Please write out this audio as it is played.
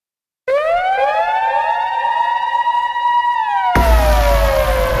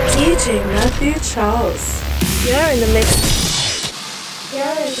DJ Matthew Charles. You're in the mix. You're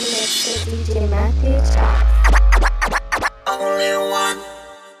in the mix with DJ Matthew Charles. Only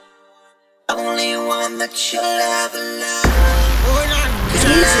one that you'll ever love.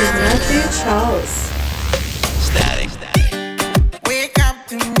 DJ Matthew Charles. Static. Wake up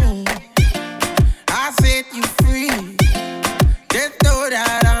to me. I set you free. Just know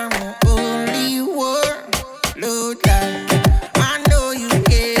that I'm the only one. Look like I know you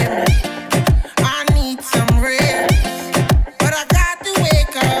care. I need some rest, but I got to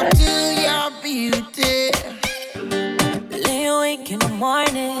wake up to your beauty. Lay awake in the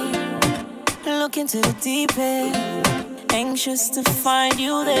morning, look into the deep end, anxious to find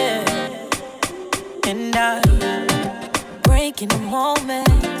you there. And I break in the moment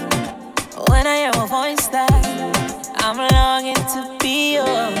when I hear a voice that I'm longing to be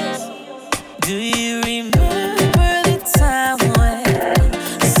yours. Do you remember the time when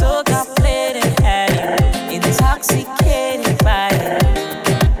Soca played and had you intoxicated by it?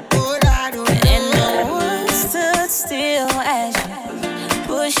 And no one stood still as you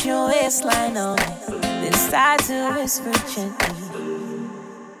push your waistline on me, then start to whisper gently.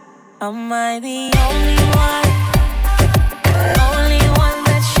 Am I the only one? Only one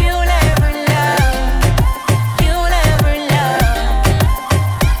that you'll ever love? You'll ever love?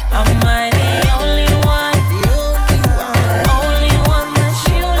 Am I the only one? Only one that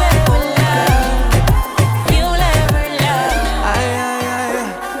you'll ever love? You'll ever love?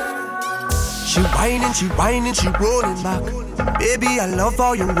 She whining, she rolling back. Baby, I love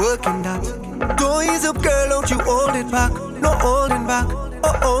how you're working that. Don't ease up, girl, don't you hold it back. No holding back.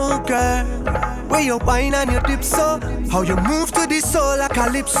 Oh, girl, where you whine and you dip so, how you move to the soul like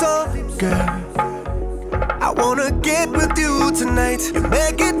calypso, girl. I wanna get with you tonight. You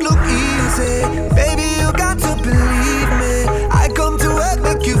make it look easy, baby. You got to believe me. I come to work,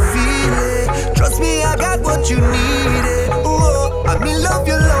 make you feel it. Trust me, I got what you needed. Ooh, I'm in love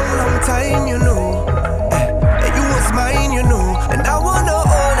you long time, you know. And you was mine, you know. And I wanna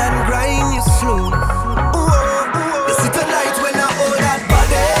hold and grind you slow.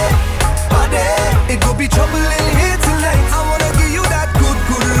 It could be trouble in here tonight. I wanna give you that good,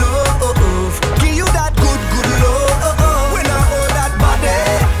 good love. Give you that good, good love. When I hold that body,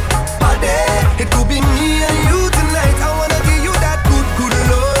 it could be me and you tonight. I wanna give you that good, good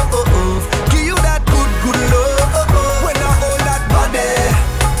love. Give you that good, good love. When I hold that body.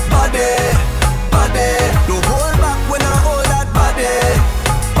 Don't hold back when I hold that body.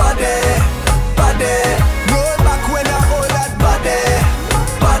 Roll back when I hold that body.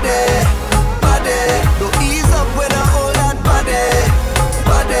 Don't ease up when I hold that body.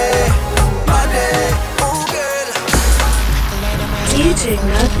 Oh girl. DJ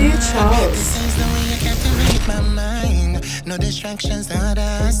Matthew Charles. There's no way you captivate my mind. No distractions that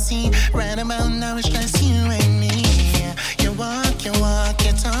I see. Right about now it's just you and me. You walk, you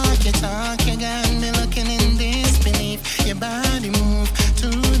talk. You got me looking in disbelief. Your body move to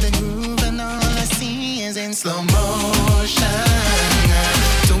the groove, and all I see is in slow motion.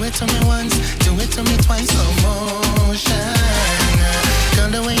 Do it to me once, do it to me twice, slow motion. Girl,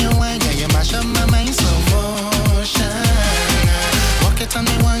 the way you whine, yeah, you mash up my mind, slow motion. Walk it on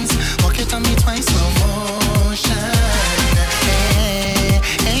me once, walk it on me twice, slow motion.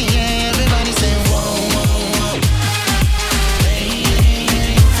 Hey, everybody say whoa, whoa, whoa. Hey,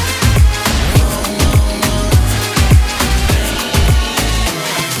 whoa, whoa, whoa.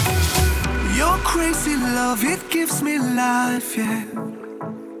 Your crazy love, it gives me life, yeah.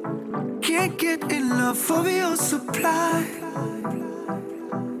 Can't get enough of your supply.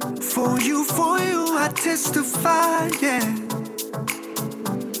 For you, I testify, yeah.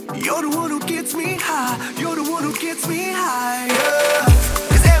 You're the one who gets me high. You're the one who gets me high, yeah.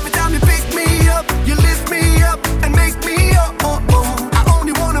 'Cause every time you pick me up, you lift me up and make me up, oh, oh. I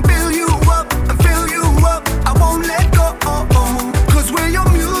only wanna build you up and fill you up. I won't let go, oh, oh. 'Cause where your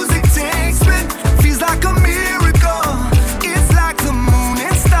music takes me feels like a miracle. It's like the moon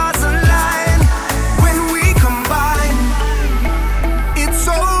and stars align when we combine. It's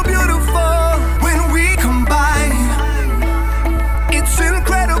so beautiful when we combine. It's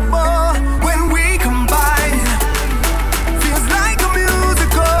incredible when we combine. Feels like a miracle.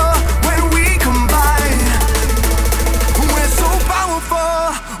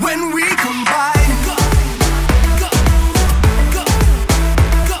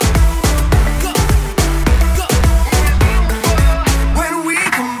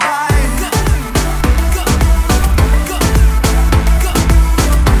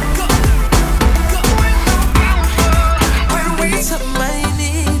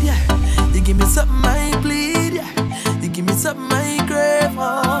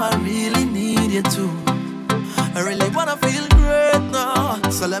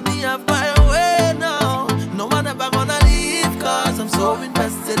 so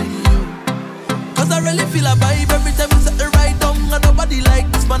invested in you. Cause I really feel a vibe every time you set the right down. And nobody like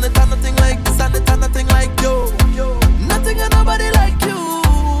this, man, it ain't nothing like this, and it ain't nothing like you. Nothing and nobody like you.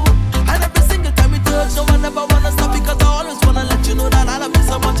 And every single time we touch, no one ever wanna stop, because I always wanna let you know that I love you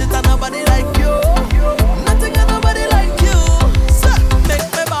so much, it ain't nobody like you. Nothing and nobody like you. So, make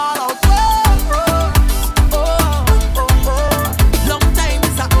me ball out. Long time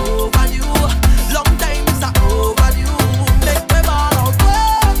is overdue. Long time is overdue. Make me ball out.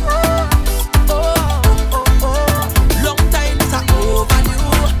 Long time is overdue.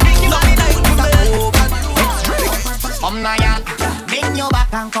 Long time is overdue. Naya, bring your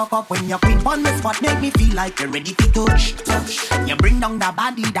back and cock up when you quit on the spot. Make me feel like you're ready to touch. You bring down the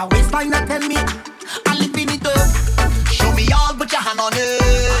body, the waistline, and tell me I live in it up. Show me all, put your hand on it.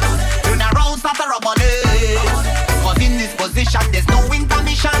 Turn around, start to rub on it. Cause in this position, there's no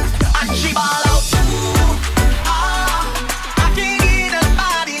intermission. And she ball out. I can't get a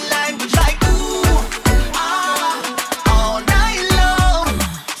body language like all night long.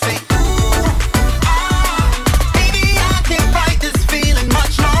 Say baby, I can't fight this feeling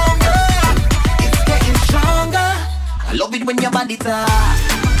much longer. It's getting stronger. I love it when your body talk.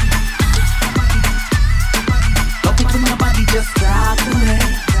 Love it when your body just talk to me.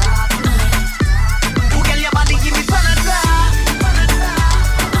 Ooh, girl, your body give me fun and talk.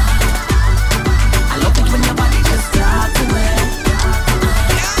 I love it when your body just talk to me.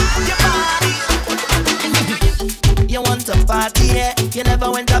 Your body. You want to party, yeah. You never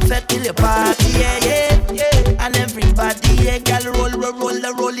went to fed till you party, yeah, yeah, yeah. And everybody, yeah, girl,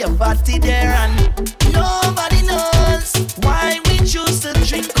 roll your body there. And nobody knows why we choose to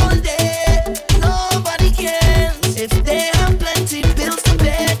drink all day. Nobody cares if they have plenty bills to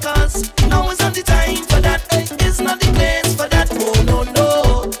pay, cause now is not the time for that. It's not the place for that. Oh, no,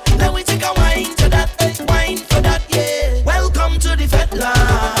 no. Let me take a wine to that. Wine for that, yeah. Welcome to the fed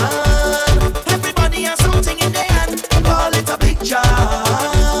land. Everybody has something in their hand. Call it a big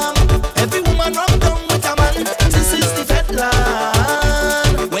jam. Every woman run down with a man. This is the fed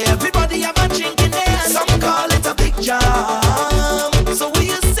land, where everybody have a drink in their hand. Some call it a big jam. So what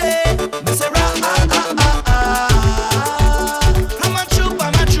you say? Me say I'm a trooper,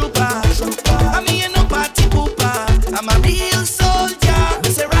 I'm a trooper. I'm here no party pooper. I'm a real soldier. Me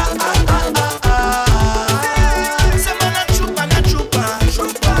say Say man a trooper.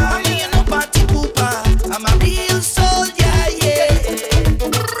 I'm here no party pooper. I'm a real soldier, yeah.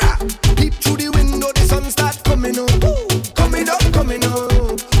 Peep through the window, the sun start coming up. Coming up, coming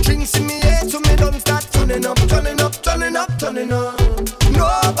up. Drinks in me head, so me don't start turning up.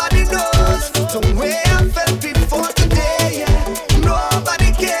 Nobody knows the way I felt before today, yeah.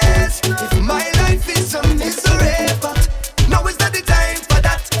 Nobody cares if my life is a misery, but now is not the time for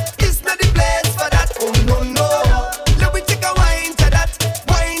that. It's not the place for that. Oh no, no. Let me take a wine to that.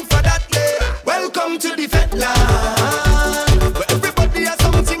 Wine for that, yeah. Welcome to the fed land, where everybody has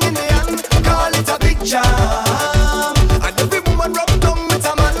something in their hand. Call it a big jam. And every woman rub down with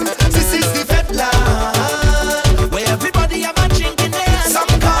a man. This is the fed land, Where everybody have a drink in their hand. Some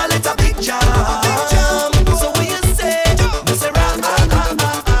call it a big jam. So what you say? Me say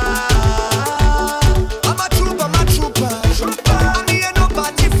I'm a trooper. I'm here no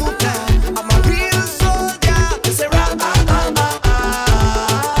party pooper. I'm a real soldier. me say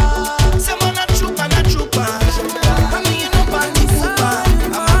Say man a trooper. I'm here no party pooper.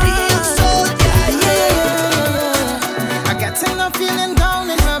 I'm a real soldier, yeah. I got enough feeling down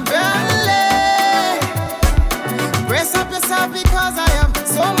in my belly. Brace up yourself because I have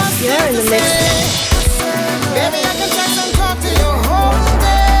so much You're in the to mix. say. Baby, I can text and talk to you whole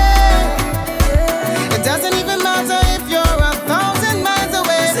day. It doesn't even matter if you're 1,000 miles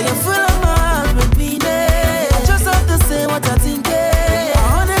away. Say you're full of my heart, repeat it. I just have to say what I think. I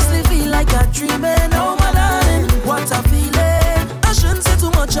honestly feel like I'm dreaming. Oh my darling, what I'm feeling. I shouldn't say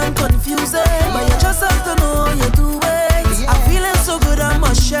too much, I'm confusing. But you just have to know how you do it. I'm feeling so good, I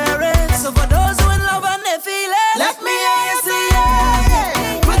must share it. So for those who in love and they feel it, let me hear you say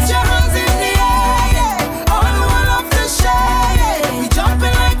yeah. Put your hands in the air. All the one off the shade. We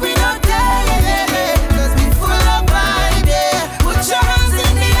jumping like we don't care. Cause we full of vibe, yeah. Put your hands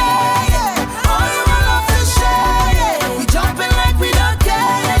in the air. All the one off the shade. We jumping like we don't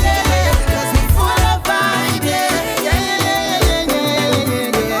care. Cause we full of vibe, yeah.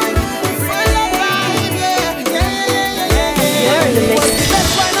 We full of vibe, yeah. You're in the mix.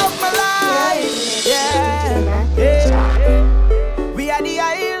 Best wine of my life, yeah. We are the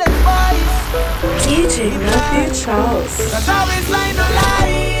island boys. DJ Matthew Charles. That's how it's like, don't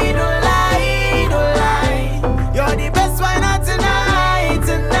lie, don't lie, don't lie. You're the best wine of tonight.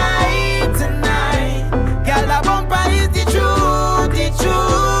 Girl, the bumper is the truth,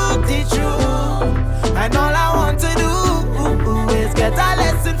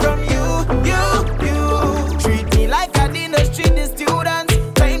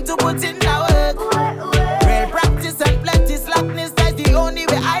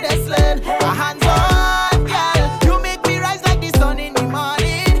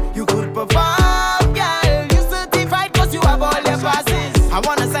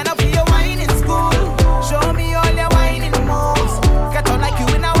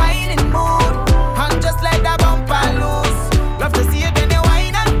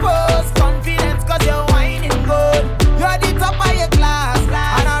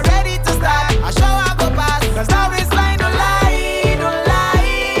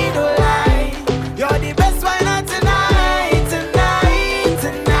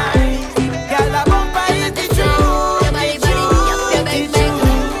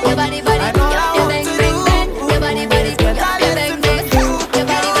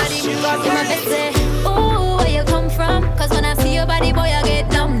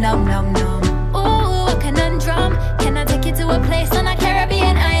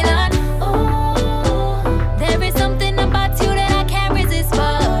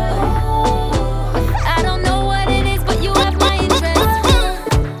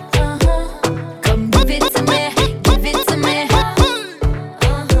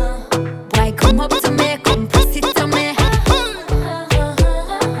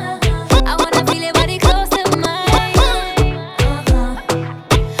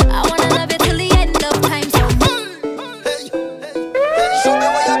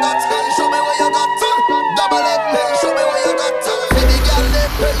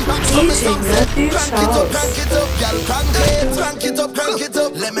 Crank it up, girl, crank it. Crank it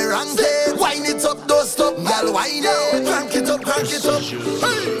up, let me rank it. Wine it up, don't stop, girl, wine it. Crank it up. Hey.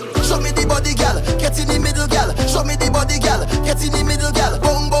 Show me the body, girl, get in the middle, girl. Show me the body, girl, get in the middle, girl.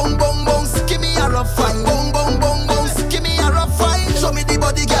 Bong, bong, bong, bong, give me a rough fine. Bong, bong, bong, bong, give me a rough fine. Show me the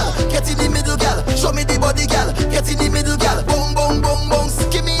body, girl, get in the middle, girl. Show me the body, girl, get in the middle, girl. Bong, bong, bong, bong,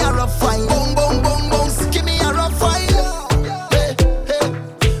 give me a rough fine. Bong, bong, bong, bong, give me a rough fine. Hey, hey,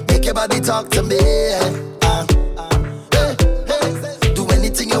 make your body talk to me. Do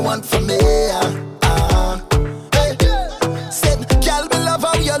anything you want from me.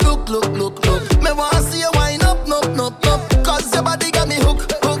 Look. Me wanna see you wind up, no. Cause your body got me hook.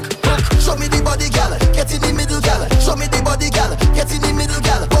 Show me the body, girl, get in the middle, girl. Show me the body, girl, get in the middle,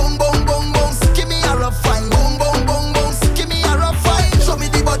 girl. Boom, boom, boom, boom, give me a rough fine. Boom, boom, boom, boom, give me a rough fine. Show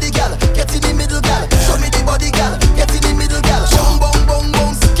me the body, girl, get in the middle, girl. Show me the body, girl, get in the middle, girl. Boom, boom, boom,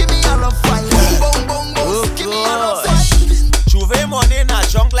 boom, give me a rough fine. Boom, boom, boom, boom, give me a rough fine. J'ouvert money in a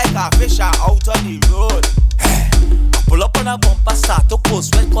junk like a fish out on the road. Pull up on a bumper, start to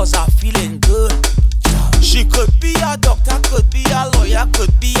post sweat cause I'm feeling good. She could be a doctor, could be a lawyer,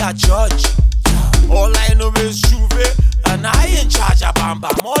 could be a judge. All I know is J'ouvert, and I in charge of Bam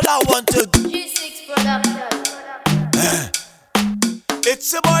Bam. All I want to do G6 production.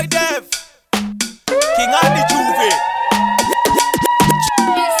 It's a boy Dev, King of the J'ouvert.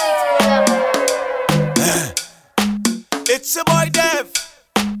 G6 production. It's a boy Dev,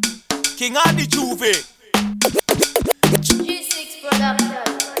 King of the J'ouvert. G6 production.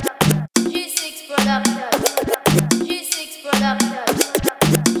 G6 production. G6 production.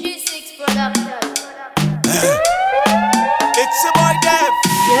 G6 production. It's a boy Dev,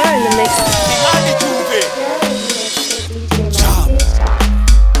 You're in the mix. King of the J'ouvert.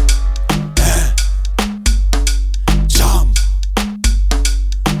 Jump.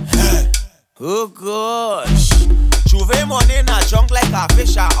 Oh gosh, J'ouvert money in a junk like a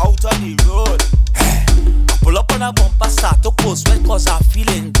fish out on the road. Pull up on a bumper, start to post sweat cause I'm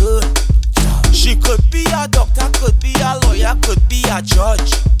feeling good. She could be a doctor, could be a lawyer, could be a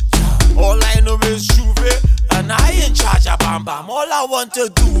judge. All I know is J'ouvert, and I in charge of Bam Bam. All I want to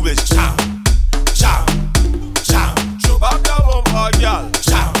do is jam. Throw back the bumper, girl.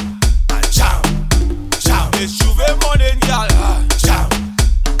 Jam. It's J'ouvert morning, girl. Jam.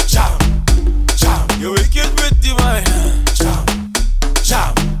 You wicked with the mind.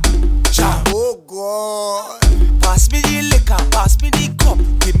 Jam. Oh God. Pass me the liquor, pass me the cup,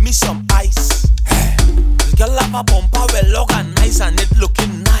 give me some ice. This girl have a bumper well organized and it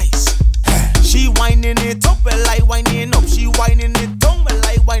looking nice. She whining it up, well I whining up. She whining it down, well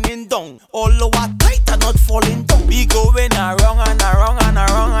I whining down. All over tight and not falling down. We going around and around and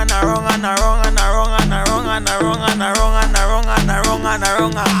around and around and around and around and around and around and around and around and around and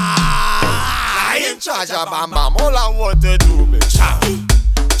around. I in charge of Bam Bam. All I want to do is jam.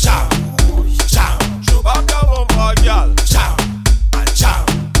 Throw back the bumper, girl. Jam.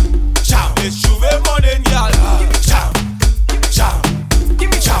 It's J'ouvert morning, girl. Jam.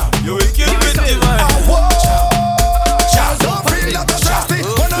 You wicked with the man. Don't feel that thirsty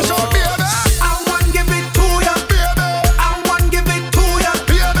when I show baby. I want give it to ya, Baby, I want give it to ya,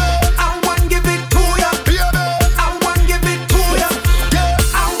 baby, I want give it to ya, baby. I want give it to ya,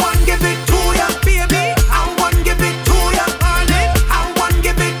 I want give it to ya, baby, I want give it to ya, I want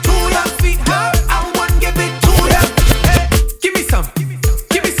give it to ya, sweetheart, I want give it to ya. Hey, give me some, give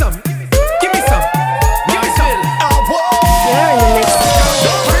me some, give me some, give me some.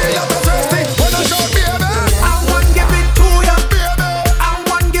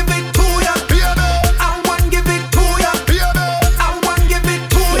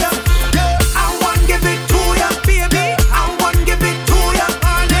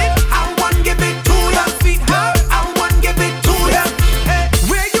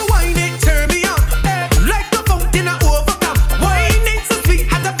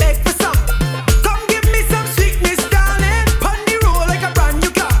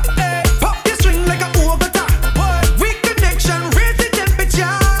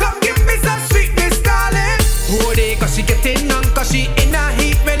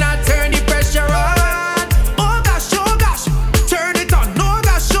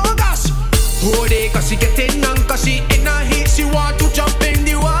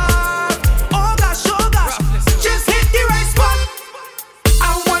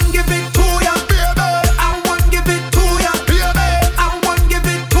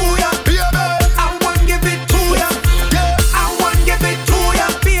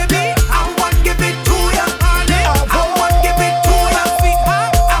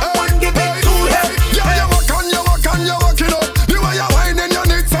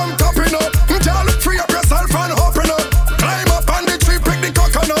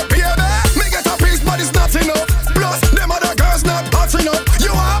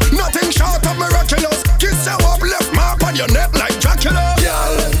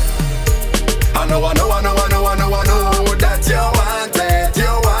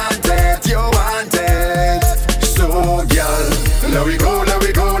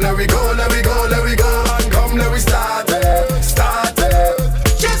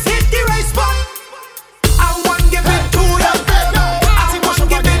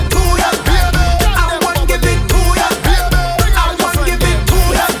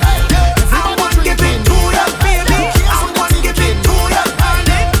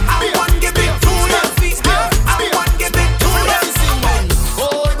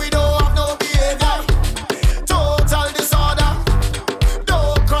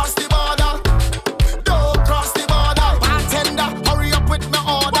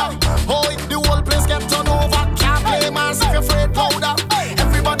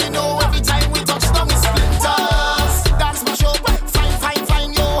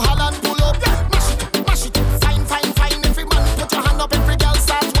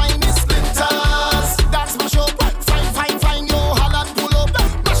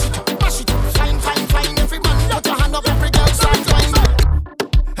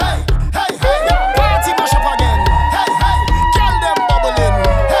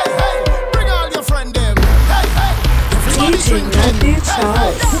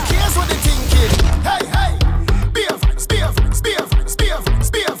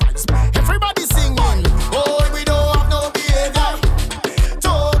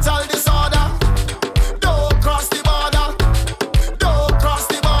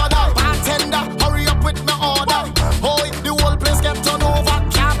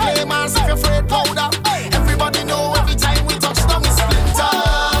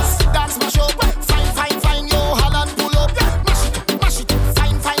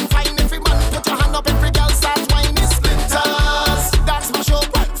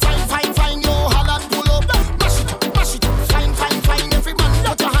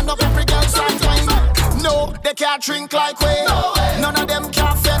 they can't drink like we. None of them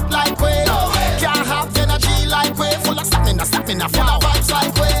can fit like we. Can't have energy like we. Full of stamina, full of vibes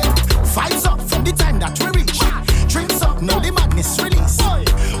like we. Vibes up from the time that we reach. Drinks up, now the madness release.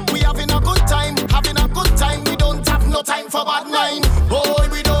 We having a good time, we don't have no time for bad mind. Boy,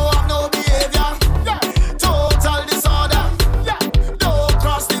 we don't have no behavior. Total disorder. Don't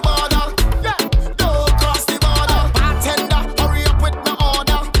cross the border. Don't cross the border. Bartender, hurry up with my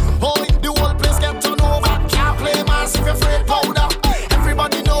order. Boy, the whole place get turned over. Can't play mass if you're afraid powder.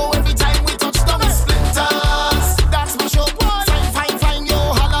 Everybody know every time we touch them splinters. That's my show. Fine, yo,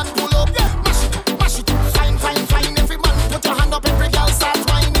 Holland pull up. Mash it, fine. Every man put your hand up, every girl start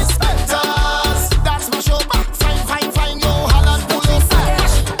whining splinters. That's my show. Fine, yo, Holland pull up.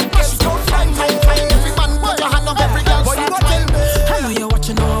 Mash it, fine. Every man put your hand up, every girl start whining. I know you're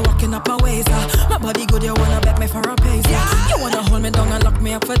watching, now I'm walking up my ways. My body good, you wanna bet me for a pace. You wanna hold me down and lock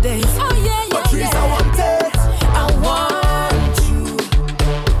me up for days. Oh yeah, But Trees, I want it. I want you,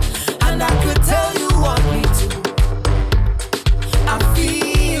 And I could tell you want me to. I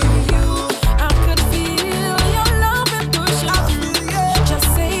feel you. I could feel your love and push I feel you. Just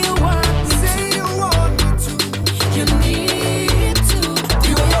say you want me, Say you want me to. you need to. The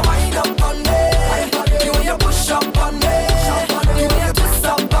way you wind up on me. The way you push up on me. The way you twist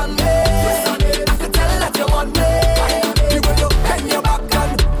up on me. I could tell that you want me. The way you bend your back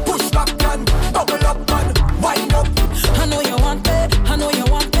and push back and bubble up and wind up. I know you want it, I know you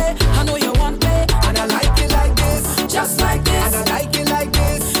want it, I know you want it. And I like it like this, Just like this, and I like it like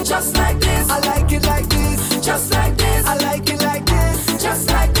this, just like this, I like it like this, just like this, I like it like this, just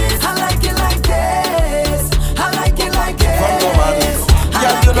like this. I like it like this, I like it like this. From no man,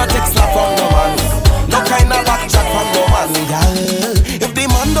 girl, you no text love from no man. No kind of back chat from no man, girl. If the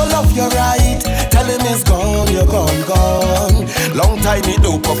man don't love you right, tell him he's gone, you're gone. Long time he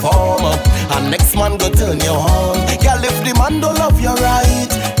do perform, and next man go turn you on. Girl, if the man don't love you right,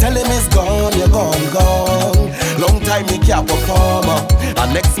 tell him he's gone, you're gone. Long time he can't perform,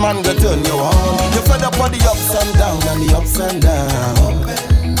 and next man go turn you on. You fed up on the ups and down and the ups and down.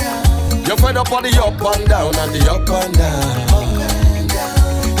 You fed up on the up and down and the up and down.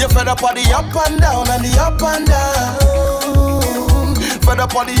 You fed up on the up and down and the up and down. Fed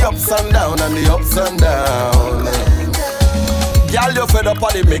up on the ups and down and the ups and down. Girl, you fed up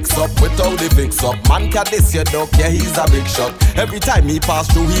on the mix up without the fix up. Man can this you duck, yeah, he's a big shot. Every time he pass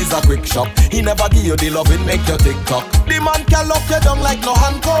through, he's a quick shot. He never give you the love, it make you tick tock. The man can lock you down like no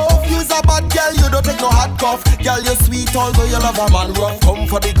handcuff. You's a bad girl, you don't take no hard cuff. Girl, you sweet, although you love a man rough. Come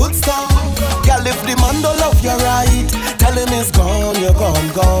for the good stuff. Girl, if the man don't love you right, tell him he's gone, you're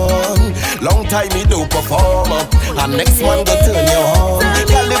gone. Long time he do perform, and next man go turn you on.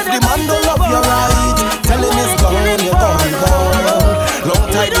 Girl, if the man don't love you right, tell him he's gone, you're gone. Long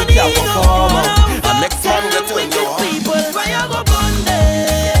time he can't perform, and next man go turn you on. Fire go burn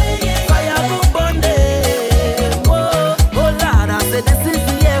them, fire go burn them. Oh Lord, I said this is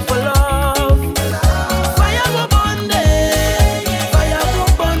the year for love. Fire go burn them, fire go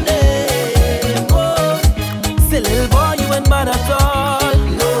burn them. Oh, say little boy, you ain't bad at all.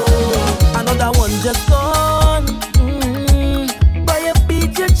 No, another one just gone. Boy, you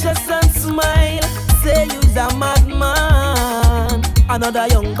beat your chest and smile. Say you's a madman. Another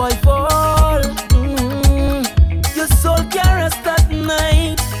young boy fall. Your soul can't rest at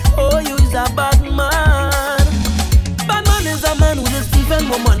night. Oh, you's a bad man. Bad man is a man who just defend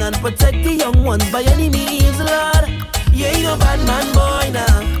woman and protect the young ones by any means, Lord. You ain't no bad man, boy,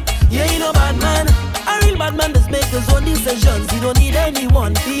 nah. You ain't no bad man. A real bad man just make his own decisions. He don't need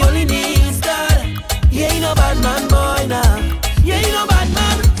anyone, he only needs God. You ain't no bad man, boy, nah. You ain't no bad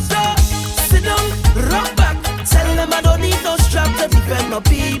man. So, sit down, rock back. Tell them I don't need no strap to defend my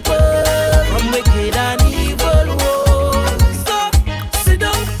people from wicked and evil. Whoa. Stop, sit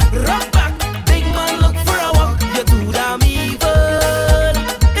down, rock back. Big man, look for a walk. You're too damn evil.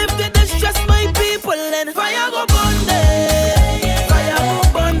 If they distress my people, then fire go burn them. Fire go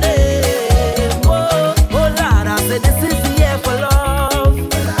burn them. Oh Lord, I said this is the year for love.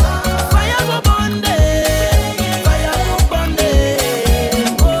 Fire go burn them. Fire go burn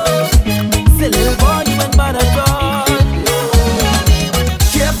them. Oh, say little boy, you ain't bad at all.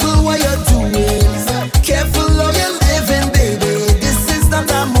 Care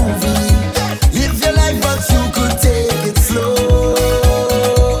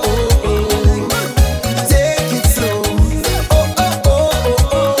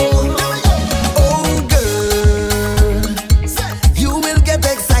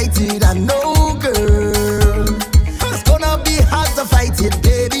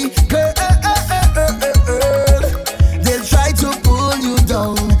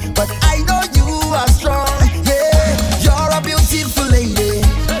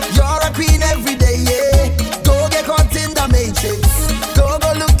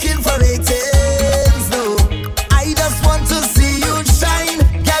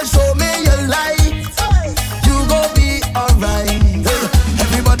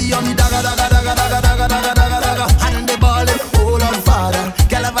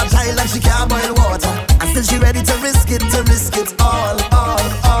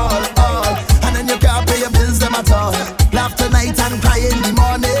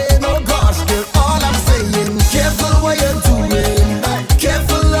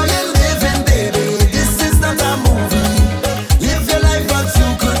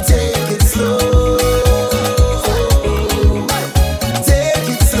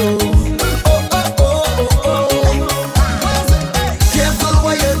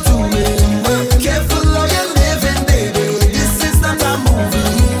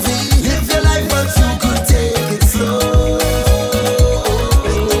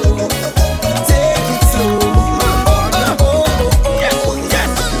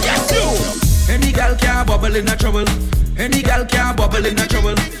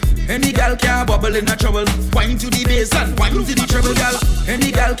trouble. Any gal can bubble in a trouble. Wine to the bass and wine to the treble, gal.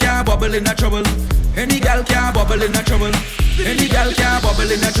 Any gal can bubble in a trouble. Any gal can bubble in a trouble. Any gal can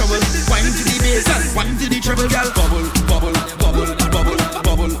bubble in a trouble. Wine to the bass and wine to the treble, gal. Bubble, bubble, bubble, bubble,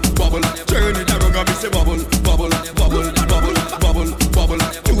 bubble, bubble. Turn it around and me say bubble, bubble, bubble, bubble, bubble, bubble.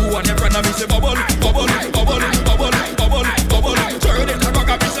 You on your friend and me say bubble, bubble, bubble, bubble, bubble, bubble. Turn it around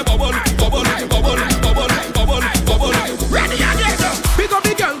and me say bubble, bubble, bubble, bubble, bubble, bubble. Ready again. Pick up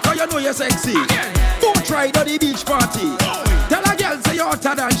the girl 'cause you know you're sexy. Don't try to the beach party. Tell a girl say you're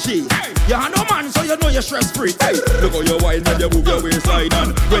hotter than she. You are no man so you know you're stress free. Hey, look how you wine and you move your waistline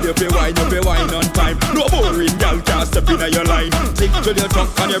and when you pay wine on time. No boring girl can't step in your line. Stick to the truck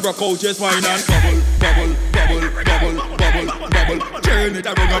and you rock out your spine and bubble, bubble, bubble, bubble, bubble, bubble. Turn it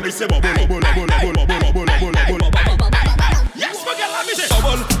around and me say bubble, bubble, bubble, bubble, bubble, bubble, bubble. Yes, forget let me say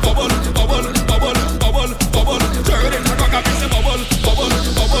bubble, bubble, bubble, bubble, bubble, bubble. Turn it around and me say bubble, bubble,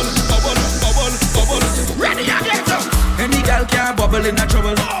 bubble, bubble, bubble, bubble. Ready again. Any gal can bubble in a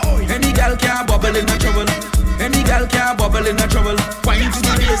trouble. Any gal can bubble in a trouble. Any gal can bubble in a trouble. Wine to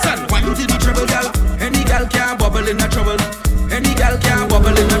the bass and wine to the treble, gal. Any gal can bubble in a trouble. Any gal can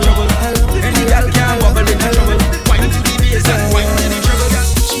bubble in a trouble. Any gal can bubble in a trouble. Wine to the bass and wine to the treble, gal.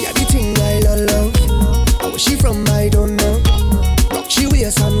 She had the thing I love. How she from I don't know. Rock she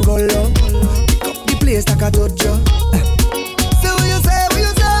waist and go low. Pick up the place like a dojo. So what you say, what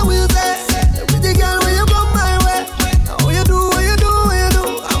you say, what you say? Pretty girl when you come my way. How you do, what you do, what you do?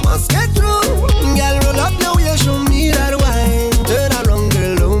 I must get through. Girl roll up now, you show me that wine. Turn around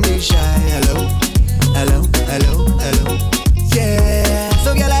girl, don't be shy. Hello, hello, hello, hello. Yeah.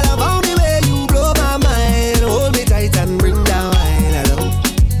 So girl I love how the way you blow my mind. Hold me tight and bring that wine. Hello,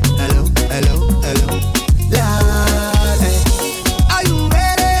 hello, hello, hello. Lord, hey. Are you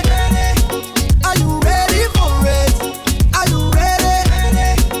ready? Are you ready for it? Are you ready?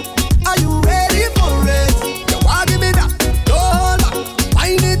 Are you ready for it? You want give me that? No hold back.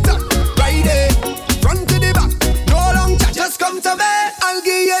 Wind it up, right there. Front to the back. No long chat, just come to me. I'll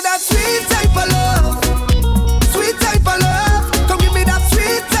give you that sweet type of love. Sweet type of love. Come give me that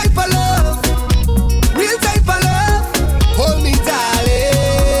sweet type of love. Real type of love. Hold me darling.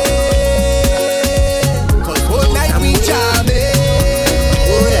 'Cause whole night we jamming.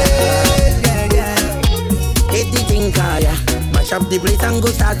 Yeah, yeah. Hit the thing, kaya. Mash up the place and go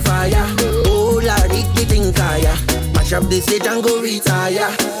start fire. Oh, Lord, hit the thing, kaya. Mash up the stage and go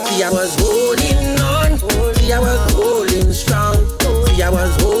retire. See, I was holding on. See, I was holding strong. See, I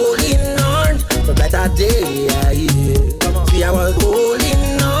was holding on for better day. See, I was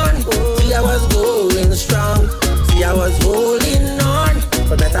holding on. See, I was going strong. See, I was holding on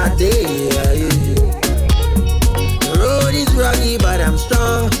for better day. The road is rocky, but I'm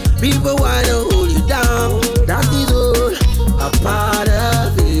strong. People wanna hold you down. That is all a part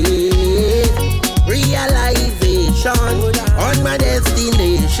of it. Realization on my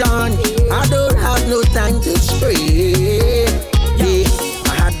destination. I don't have no time to stray. Yeah,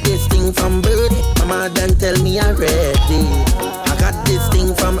 I had this thing from birth. My mother tell me I'm ready. I got this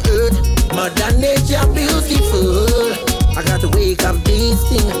thing from earth. Mother nature beautiful. I got to wake up this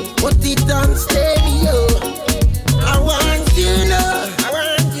thing. Put it on stereo. I want you know. I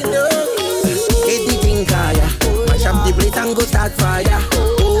want you know. Hit the thing, kaya. Mash up the place and go start fire.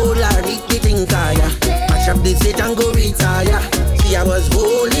 Oh, Lord, hit the thing, kaya. Mash up the stage and go retire. See, I was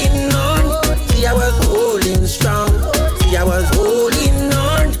holding on. See, I was holding strong. See, I was holding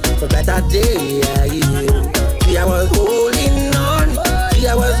on for better day. See, I was holding on. See,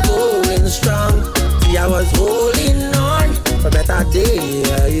 I was going strong. See, I was holding on for better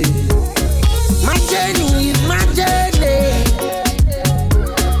day. My journey is my journey.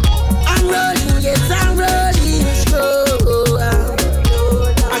 I'm rolling, yes, I'm rolling slow.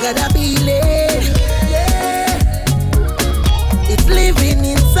 I gotta be late. It's living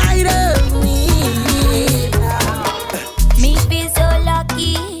inside of me. Me feel so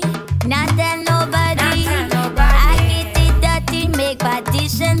lucky, not tell nobody. I get it dirty, make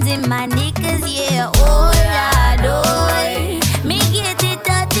partitions in my knickers, yeah. Oh Lord, oh, me get it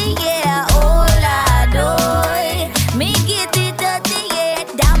dirty, yeah. Oh Lord, oh, me get it dirty, yeah.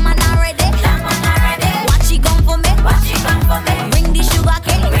 Damn man already, watch she come for me, bring the sugar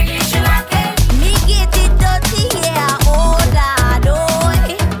cane, me get it dirty, yeah. Oh Lord, oh,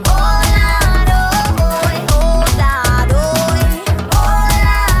 oh Lord, oh, oh Lord, oh, oh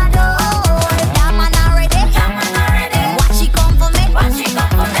Lord, oh. Damn man already, watch she come for me,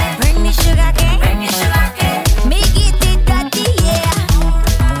 bring the sugar cane.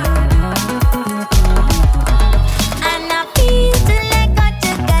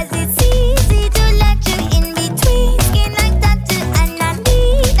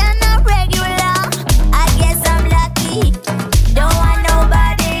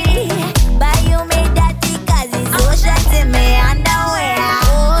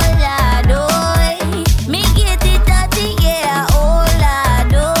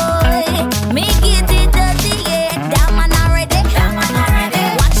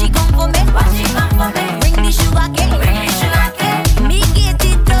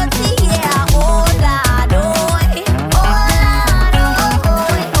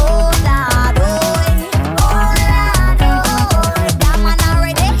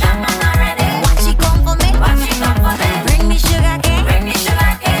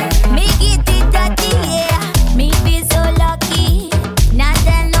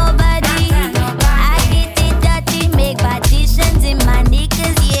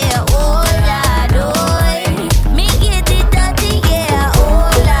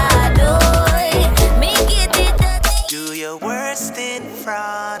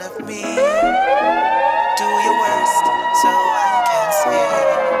 front of me. Do your worst so I can see.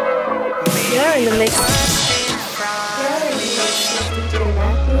 You're in the mix.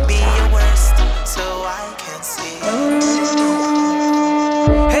 Be your worst so I can see.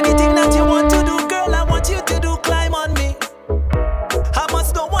 Anything that you want to do, girl, I want you to do. Climb on me. I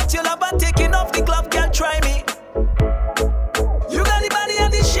must know what you love and taking off the glove, girl, try me. You got the body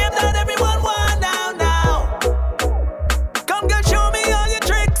and the shape that everyone want now. Come girl, show me all your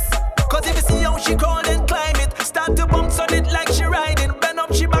tricks. Cause if you see how she crawl and climb it, start to bounce on it like she riding. Bend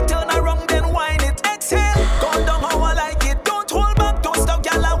up, she back, turn around, then whine it. Exhale, go down how I like it. Don't hold back, don't stop,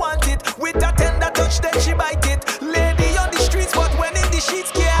 girl, I want it. With a tender touch, then she bite it. Lady on the streets, but when in the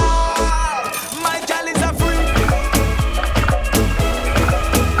sheets, girl, my girl is a freak.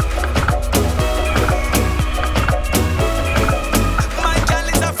 My girl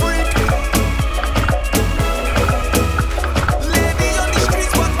is a freak. Lady on the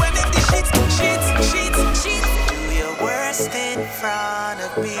streets, but when in the sheets. Do your worst in front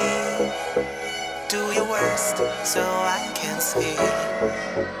of me. Do your worst so I can see.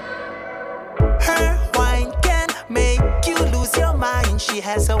 Her wine can make you lose your mind. She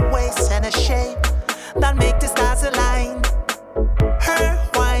has a waist and a shape that make the stars align. Her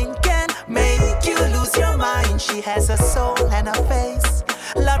wine can make you lose your mind. She has a soul and a face,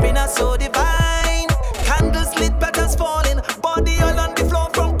 loving her so divine. Candles lit, petals falling, body all on the floor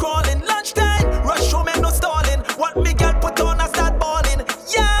from crawling. Lunchtime, rush home and no stalling. What me girl put on, I start balling.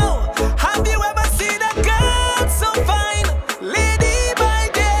 Yo, have you ever seen a girl so fine? Lady by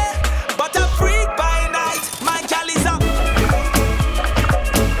day, but a freak by night. My girl is up.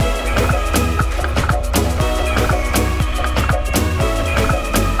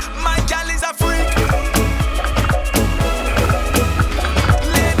 My girl is a freak.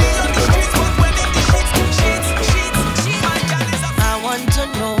 Lady on the streets, but when in the sheets. My girl is a freak. I want to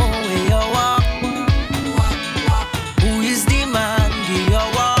know where you walk. Who is the man give you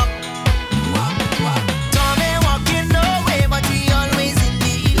walk? Don't be walking no way, but he always in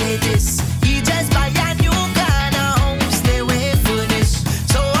the latest. He just buy a new car now, stay away for this.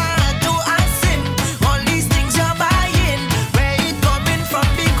 So I had to ask him, all these things you're buying, where it coming from?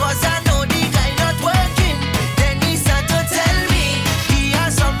 Because I know the guy not working. Then he started to tell me he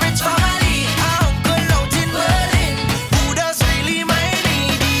has some rich family, a uncle out in Berlin, who does really mind me.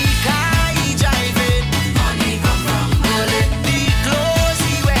 The car he driving, money come from Berlin. The clothes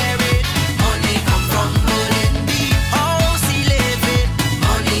he wearing, money come from Berlin. The house he live in,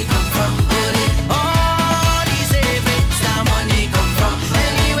 money come from Berlin. All these savings, the money come from.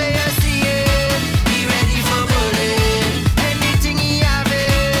 Anyway you see it, he ready for Berlin. Anything he have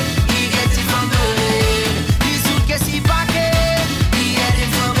it, he get it from Berlin. The suitcase he packing, he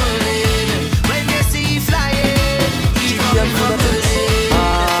heading for Berlin. When you see he flying, he coming from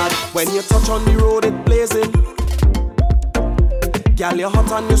Berlin. When you touch on the road, it blazing. Girl, you're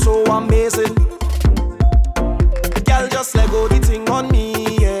hot and you're so amazing. Girl, just let go the thing on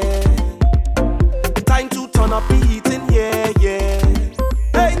me, yeah. Time to turn up the heating, yeah.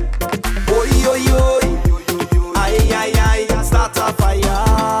 Hey, oi, aye, start a fire.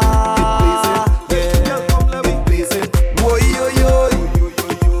 Yeah, oi,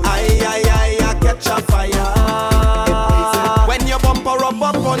 aye, catch a fire. When your bumper rub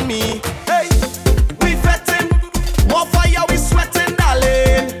up on me, hey, we fetting, more fire we sweating,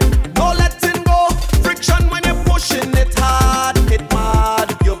 darling. No letting go, friction when you're pushing it hard, hit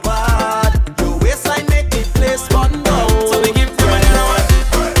mad, you're bad. Your waistline make the place fun down. So we give them an hour.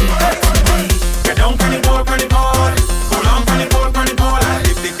 Get down from the pole, hold on from the pole, and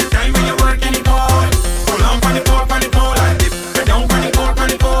dip. Take the time when you're working the pole. Hold on from the pole, and dip. Get down from the pole,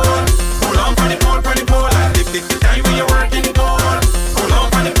 hold on from the pole, and dip. Take the time when you're working the pole. Hold on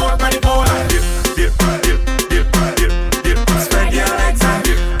from the pole,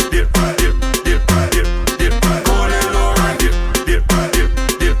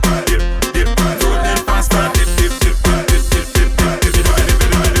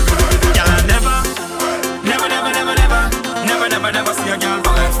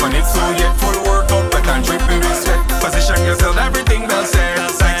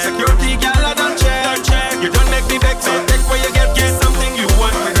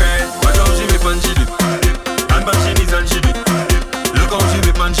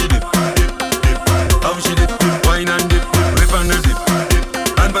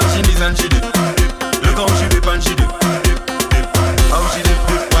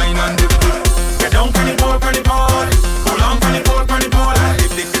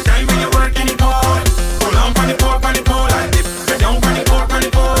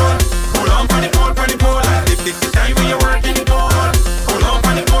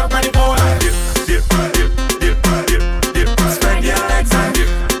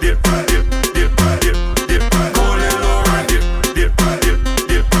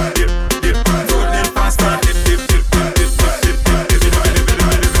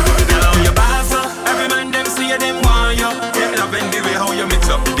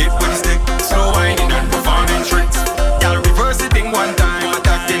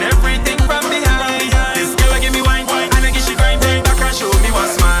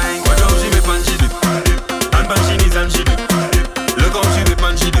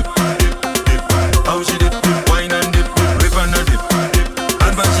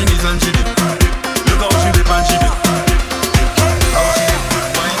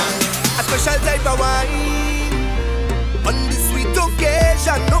 special type of wine on this sweet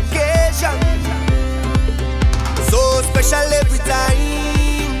occasion. So special every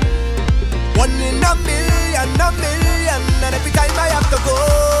time. One in a million. And every time I have to go,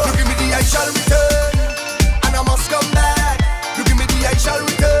 you give me the I shall return, and I must come back. You give me the I shall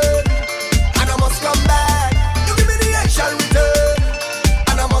return, and I must come back. You give me the I shall return,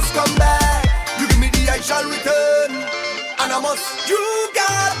 and I must come back. You give me the I shall return, and I must. You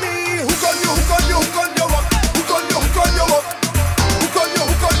got me. Hook on you, hook on you, hook on you up. Hook on you, hook on you up. Hook on you,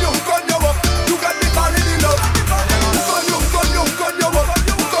 hook on you, hook on you up. You got me falling in love. Hook on you, hook on you, hook on you up.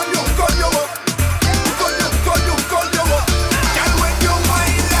 Hook on you, hook on you up. Hook on you, hook on you, hook on you up. And when you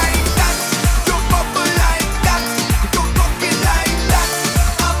whine like that, you bubble like that, you rock it like that,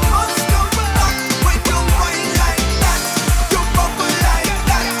 I must come back. When you whine like that, you bubble like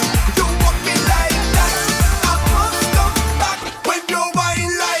that, you rock it like that, I must come back. When you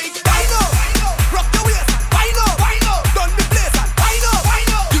whine like that, I know, rock your waist, I know, done the place, I know,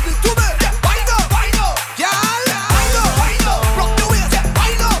 give it to me, I know, yeah, I know, rock your waist,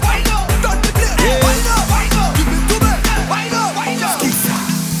 I know, done the place, I know, give it to me, I know.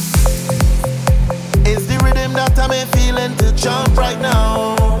 It's the rhythm that I'm feeling to jump right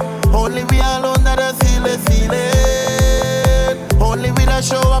now. Only we alone that I feel it. Only we that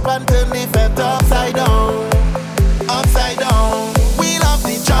show up and turn the fete upside down. We love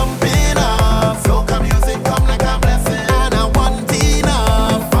the jumping up. Soca music come like a blessing, and I want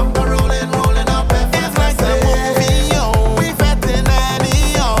enough. Bumper rolling up. It's like a movie, yo. We fetting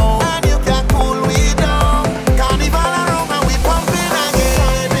anyhow, and you can cool we down. Carnival around and we pumping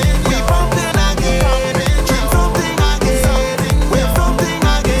again. We pumping again. Drink something again. With something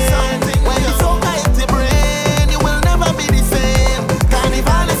again. When you soca hit the brain, you will never be the same.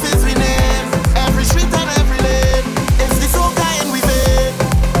 Carnival is we name. Every street and every lane. It's the soca in we vein.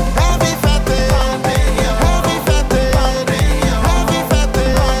 Heavy fete, heavy fete, heavy fete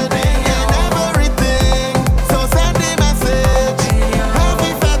in everything. So send the message.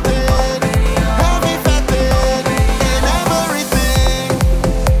 Heavy fete in everything.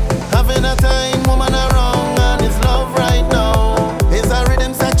 Having a time, woman around, and it's love right now. It's a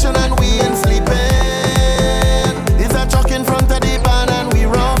rhythm section and we ain't sleeping. It's a truck in front of the band and we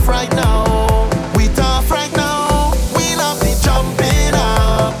rough right now. We tough right now. We love the jumping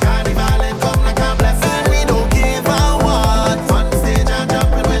up. Carnival and come like a blessing. We don't give a what. On stage and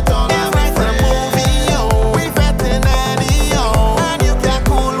jumping with all our friends. It's a movie, yo. We fetting anyhow, and you can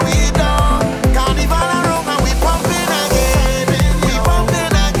cool we down. Carnival around and we pumping again. We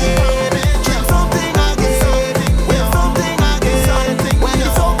pumping again. Drink something again. With something again. When you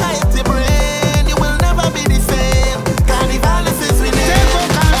soca hit the brain, you will never be the same. Carnival is we name.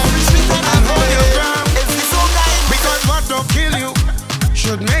 Every street and every lane. It's the soca in Because what don't kill you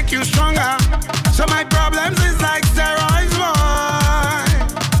should make you stronger. So my problems is like steroids, boy.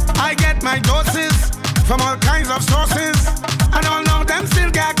 I get my doses from all kinds of sources, and all of them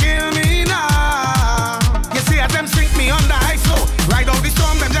still can't kill me now. You see, as them sink me under ice, so ride out the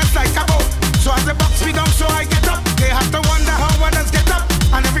storm, them just like a boat. So as the box me down, so I get up. They have to wonder how others get up,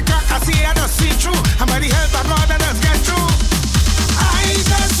 and every crack I see, I just see through. And by the help of God, I just get through. I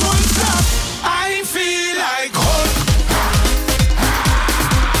just won't stop. I feel like hope.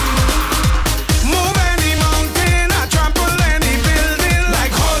 Move any mountain, I trample any building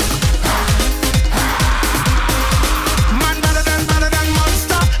like Hulk. Man better than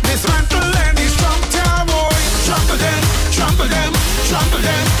monster. Dismantle any strong tower, boy. Trample them, trample them, trample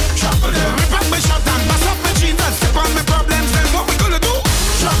them, trample them. Rip up my shot and bust up my jeans and step on my problems. Then what we gonna do?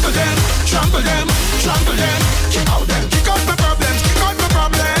 Trample them, trample them, trample them. Kick out my problems, kick out my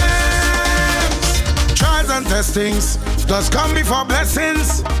problems. Trials and testings does come before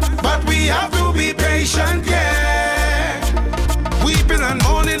blessings, but we have to be patient, yeah. Weeping and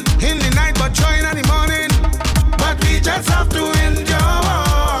mourning in the night, but joy in the morning. But we just have to endure.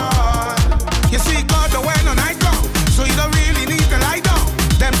 You see, God, the way no night come, so you don't really need to lie down.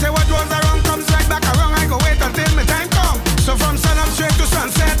 Them say what was wrong comes right back around. I go wait until my time come. So from sun up straight to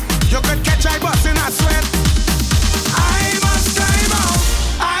sunset, you could catch I bust in a sweat. I must climb out.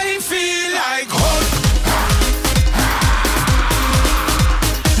 I feel like hope.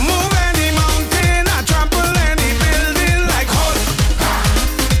 Move any mountain, I trample any building like Hulk.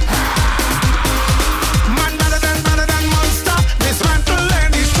 Man better than monster. This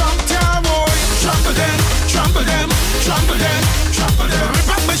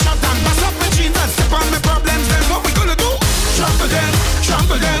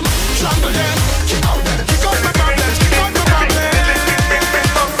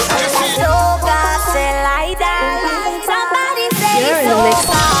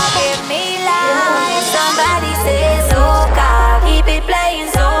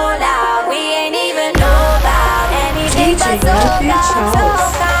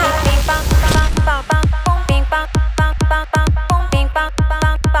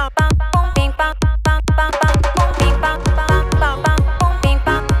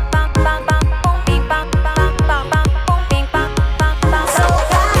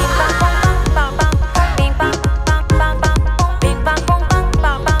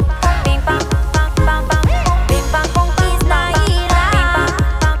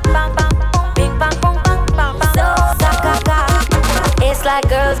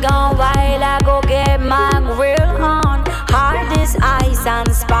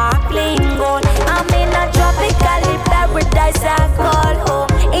I call home.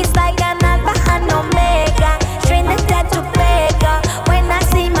 It's like an alpha and omega, Trinidad to Vega. When I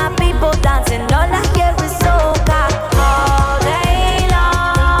see my people dancing, all I hear is soca. All day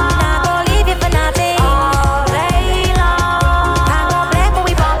long, not gonna leave you for nothing. All day long, I'm gonna play for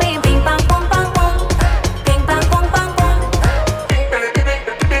we bumping. Ping pong pong pong pong, ping pong pong pong pong.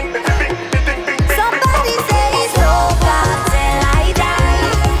 Somebody say soca till I die.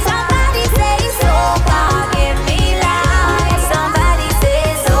 Somebody say soca, give me life. Somebody say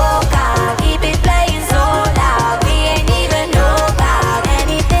soca, keep it playing so loud. We ain't even know about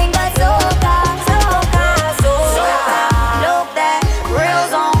anything but soca, soca, soca. Look that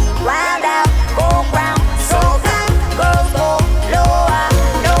grills on, wild out, go round, soca. Girls go lower,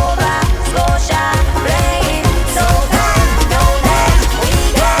 Nova Scotia, playing soca. Know that we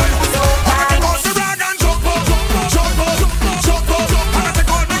got soca.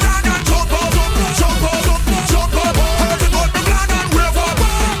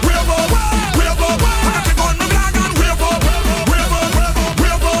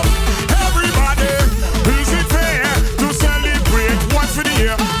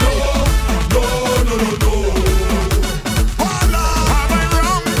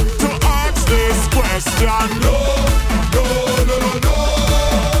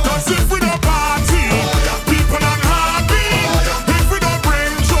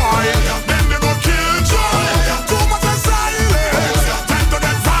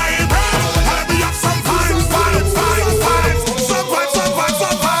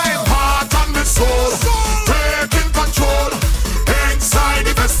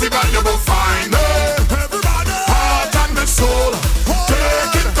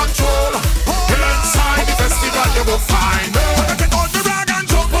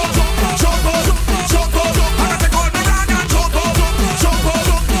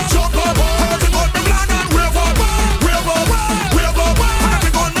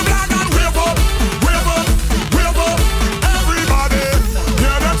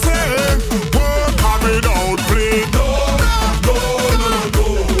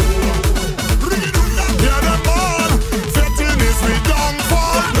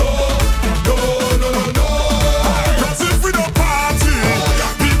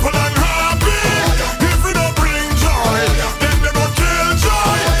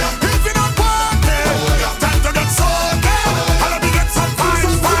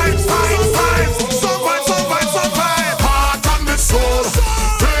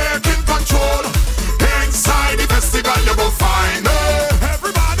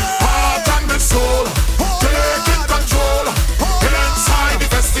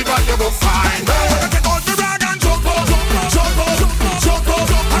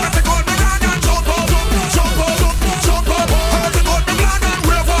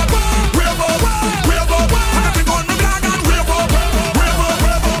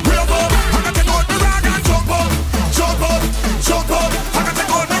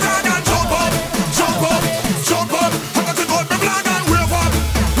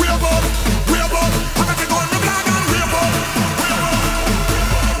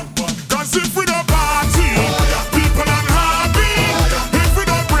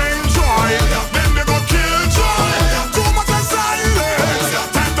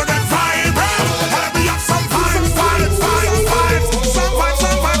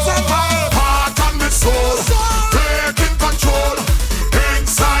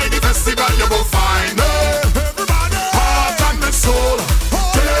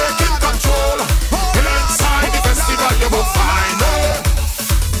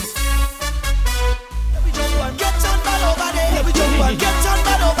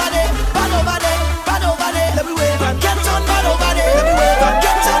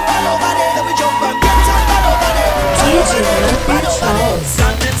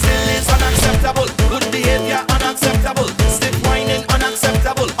 Standing still is unacceptable. Good behavior unacceptable. Stiff whining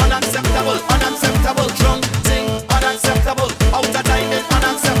unacceptable. Unacceptable, unacceptable. Drunk thing unacceptable. Out of dining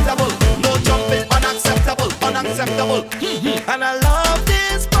unacceptable. No jumping unacceptable. Unacceptable. And I love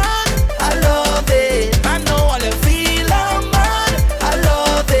this man. I love it. I know all you feel, I'm mad. I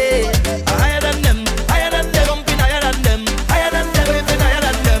love it. Higher than them. Higher than them. Jumping higher than them. Higher than them. Living higher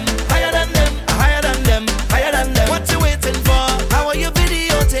than them. Higher than them. Higher than them. Higher than them. What you waiting for? How are you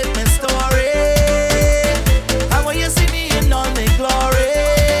videotape my story? How will you see me in all my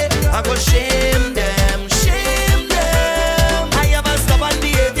glory? I go shame them, shame them. I have a stubborn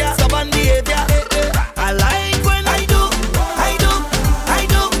behavior, stubborn behavior. I like when I do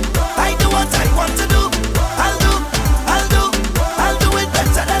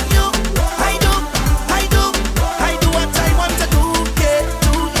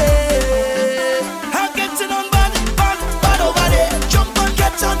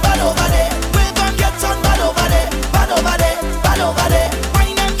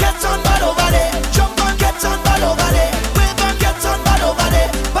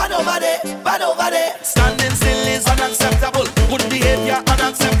is unacceptable. Good behavior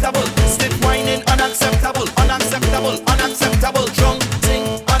unacceptable. Stiff whining unacceptable. Unacceptable, unacceptable. Drunk sing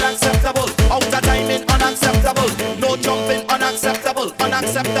unacceptable. Out of timing unacceptable. No jumping unacceptable.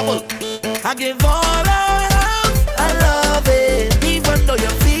 Unacceptable. I give all I have, I love it. Even though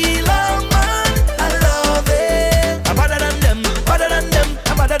you feel all man, I love it. I'm better than them, better than them,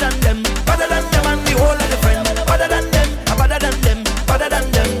 I'm better than them, better than them, and the whole of the friend. Better than them, I'm better than them, better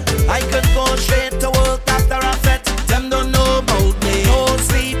than them. I could go straight to work after a fet. Them don't know about me. No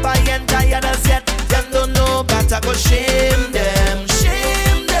sleep, I ain't tired as yet. Them don't know better, go shame them,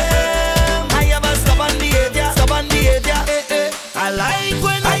 shame them. I have a stubborn behavior, stubborn behavior. I like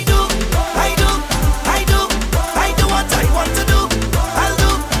when I do what I want to do.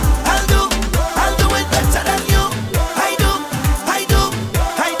 I'll do it better than you. I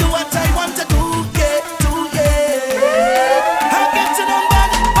do what I want to do, yeah. I'll get to them bad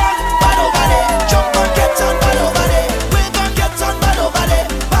over there. Jump and get on bad over there. We gon' get on bad over there,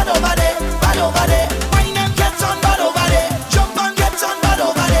 bad over there, bad over there. Wine and get on bad over there. Jump and get on bad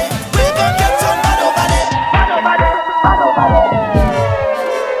over there. We gon' get on bad over there, bad over there, bad over there.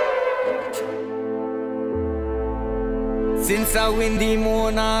 Since I win the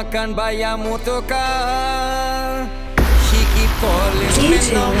monarch and buy a motor car, she keep calling me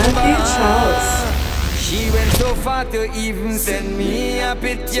DJ number. Matthew Charles. She went so far to even send me a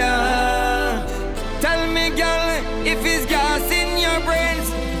picture. Tell me, girl, if it's gas in your brains,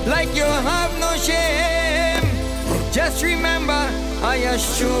 like you have no shame. Just remember, I am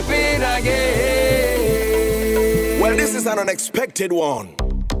stupid again. Well, this is an unexpected one.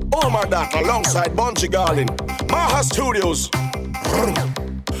 Oh my God, alongside Bunchy Garlin, Maha Studios.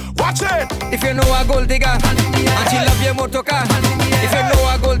 Watch it! If you know a gold digger, and she love your motor car. If you know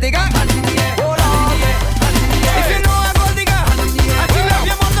a gold digger, hold on. If you know a gold digger, and she love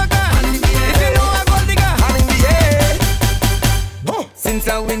your motor car. If you know a gold digger, hand in the air. Since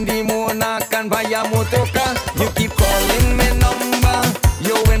I win the monarch and buy a motor car, you keep calling me number.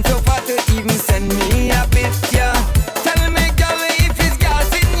 You went so far to even send me a picture. Tell me, girl, if it's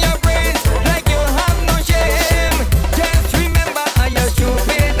gas in your brain, like you have no shame. Just remember, I am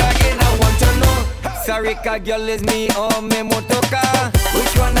stupid again. I want to know, Sarika girl, is me or me motor car?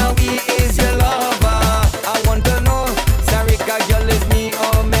 Which one of we is your lover? I want to know, Sarika girl, is me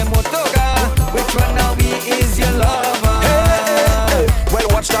or me motor car? Which one of we is your lover? Hey. Well,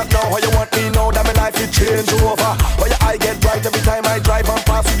 watch that now. How you want me now that my life will change over? How your eye get bright every time I drive and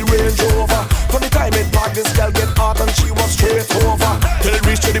pass with the Range Rover. From the time it parked, this girl get hot and she was straight over. Till it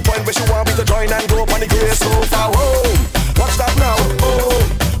reached to the point where she want me to join and go up on the grey sofa. Whoa, watch that now. Oh,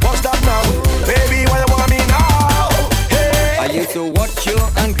 watch that now. Baby, why you want me now? Hey. I used to watch you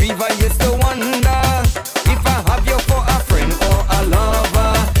and grieve. I used to wonder if I have you for a friend or a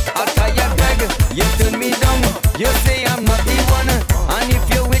lover. After you beg, you turn me down. You say I'm not the one, and if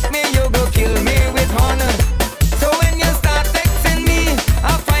you're with me, you go kill me with honor. So when you start texting me,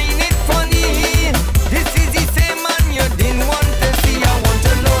 I find it funny. This is the same man you didn't want to see. I want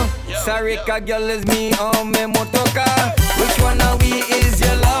to know, Sarika girl, is me or me motor car? Which one of we is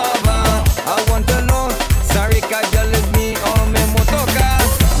your lover? I want to know, Sarika girl, is me or me motor car?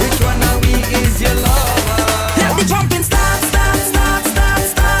 Which one of we is your lover? Let the jumping start, start, start, start,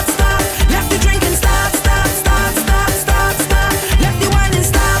 start, start. Let the drinking start, start, start, start, start, start. Let the whining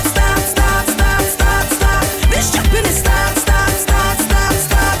start, start, start, start, start, start. This jumping is start, start, start, start,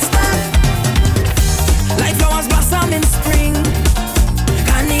 start, start. Like flowers blossom in spring,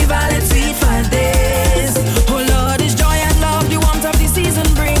 carnival and sweet for days. Oh Lord, it's joy and love, the warmth of the season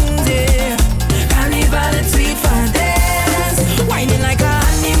brings, yeah. Carnival and sweet for days, whining like an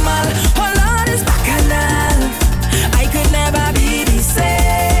animal. Oh Lord, it's bacchanal.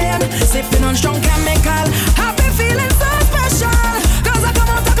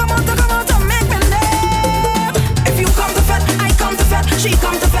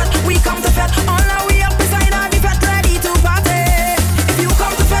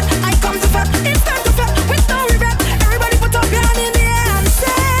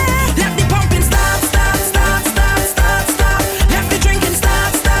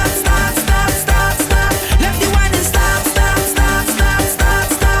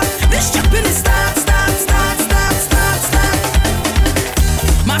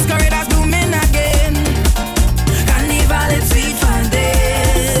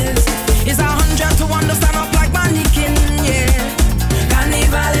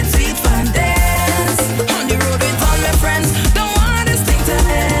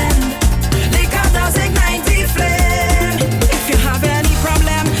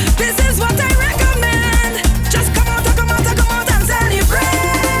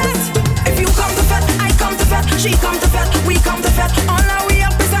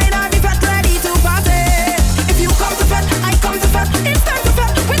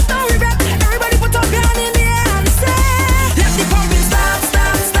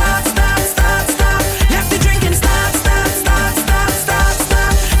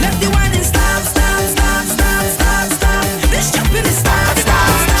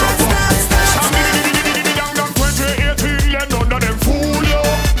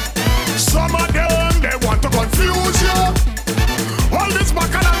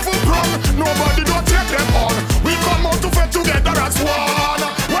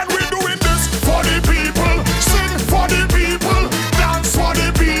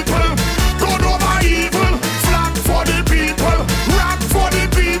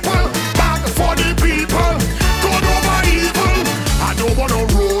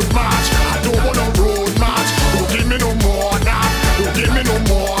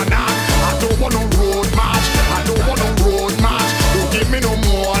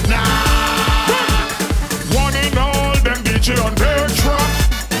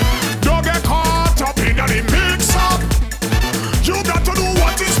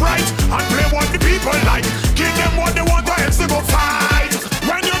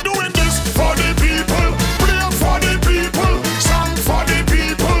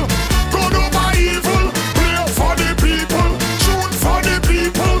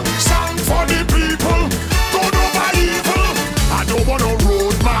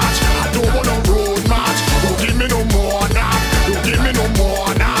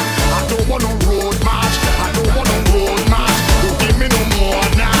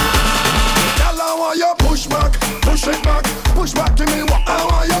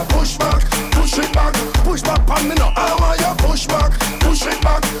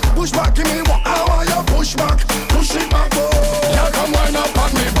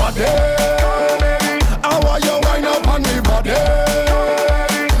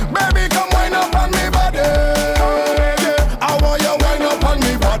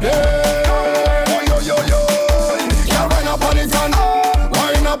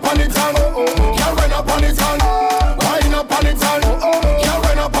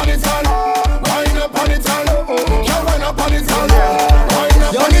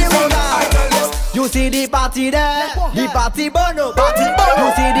 see the party there, the party bono, party bono.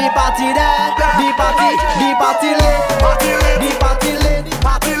 You see the party there, the party lit, the party lit,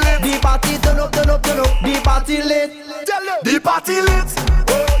 the party turn up, the party lit, the party lit,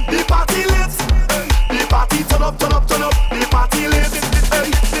 the party lit, the party turn up, the party lit.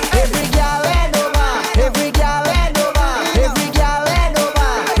 Every girl and over, every girl and over, every girl and over,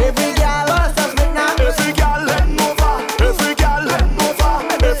 every girl wants us with now. Every girl and over, every girl and over,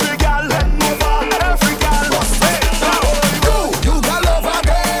 every girl and over, every girl wants it. You got love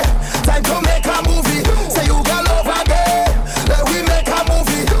again, time to make a movie. Say you got love again, let we make a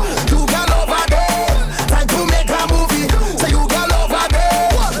movie. You got love again, time to make a movie. Say you got love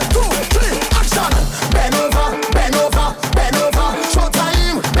again. 1, 2, 3, action. Bend over, bend over, bend over. Show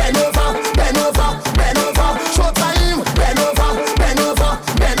time. Bend over, bend over, bend over. Show time. Bend over, bend over,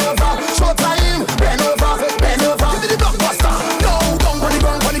 bend over. Show time. Bend over, bend over. Give me the blockbuster. No, don't bunny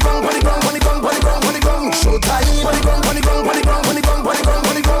gong, bunny gong, bunny gong, bunny gong, bunny gong, bunny gong. Show time. Bunny gong, bunny gong, bunny gong, bunny gong, bunny gong,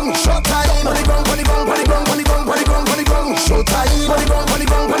 bunny gong. Show time. Bunny gong, bunny gong, bunny gong, bunny gong, bunny gong, bunny gong. Show time. Bunny gong, bunny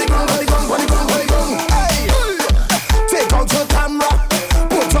gong, bunny gong, bunny gong, bunny gong, bunny gong. Hey, take out your camera,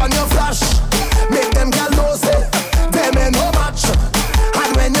 put on your flash, make them gal nosy. Them ain't no match.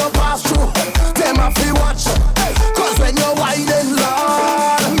 And when you pass through, them have to watch. Cause when you're winding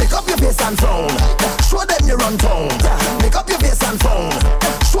long, make up your face and frown. Show them you run town. Make up your face and frown.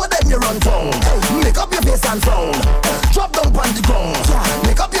 Show them you run town. Make up your face and frown. Drop down on the ground.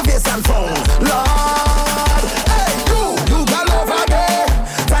 Make up your face and frown. Lord, hey, you got love again.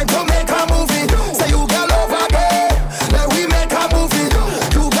 Time to make a movie. Say you got love again. Let we make a movie.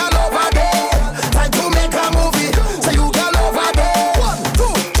 You got love again. Time to make a movie. Say you got love again. 1,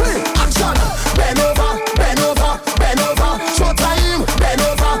 2, 3, action. Bend over, bend over, bend over. Show time. Bend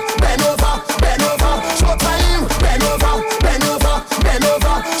over, bend over, bend over. Show time. Bend over, bend over, bend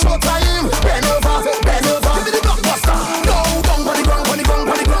over. Show time. Bend over, bend over. Give me the blockbuster. No, don't bunny gong, bunny gong,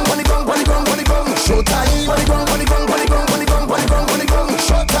 bunny gong, bunny gong, bunny gong, bunny gong. Show time. Bunny gong, bunny gong, bunny gong, bunny gong, bunny gong, bunny gong.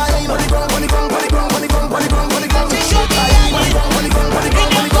 Show time. Bunny gong, bunny gong, bunny gong, bunny gong, bunny gong, bunny gong. Show time. Bunny gong, bunny gong, bunny gong,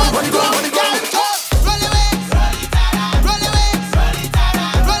 bunny gong, bunny gong, bunny gong. Roll away, roll away,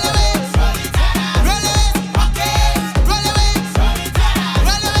 roll away, roll away, okay, roll away, roll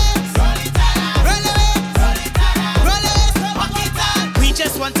away, roll away. We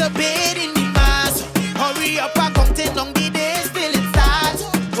just want to bathe in the mass. Hurry up and come take long the days till it starts.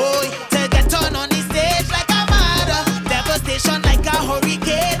 Boy, to get on the stage like a mother. Devastation like a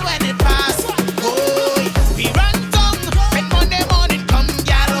hurricane when it passes. Boy, we run down when Monday morning come,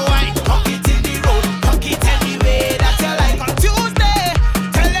 gal wine. Cock it in the road, cock it anyway that you like. On Tuesday,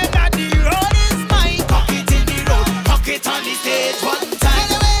 tell them that the road is mine. Cock it in the road, cock it on the stage one time.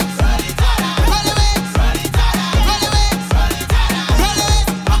 Roll away, roll away, roll away, roll away,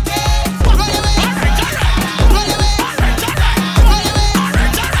 okay, roll away, roll away, roll away.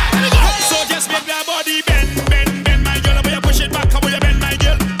 So just make that body bend, bend, bend, my girl. Boy, you push it back, boy, you bend, my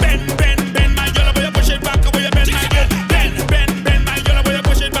girl. Bend, bend, bend, my girl. Boy, you push it back, boy, you bend, my girl. Bend, bend, bend, my girl. Boy, you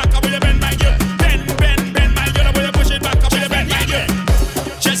push it back, boy, you bend, my girl. Bend, bend, bend, my girl. Boy, you push it back, boy, you bend, my girl.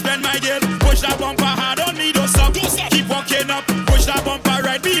 Just bend, my girl. Push that bumper hard, don't need no stop. Keep walking up, push that bumper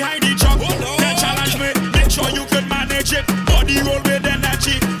right behind the truck. Then challenge me, make sure you can manage it. Body roll with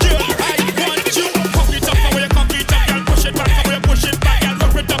energy. Girl, I want you. Cock it up, boy, you cock it up, girl. Push it back, boy, you push it back, girl.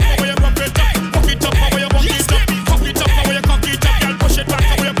 Rock it up, boy, you rock it up. Cock it up, boy, you rock it up. Cock it up, boy, you cock it up, girl. Push it back,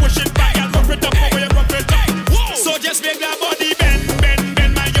 boy, you push it back, girl. Rock it up, boy, you rock it up. So just make that body bend, bend,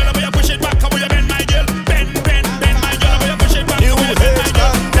 bend, my girl. Boy, you push it back, boy, you bend, my girl. Bend, bend, bend, my girl. Boy, you push it back, boy, you bend, my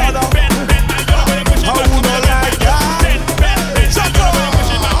girl. Bend, bend, bend, my girl. Boy, you push it back, boy, you bend, my girl. Bend, bend, bend, my girl. Boy, you push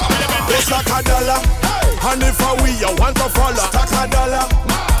it back, boy, you bend, my girl. It's like a dollar, and if we you want to follow, stack a dollar.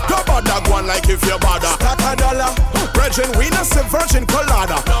 Don't bother go on like if you bother. Stack a dollar. Virgin, we not say virgin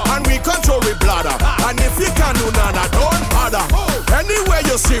colada, and we control we bladder. And if you can do nada, don't bother. Anywhere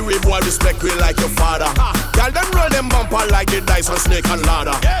you see we boy, respect we like your father. Girl, them roll them bumper like the dice on snake and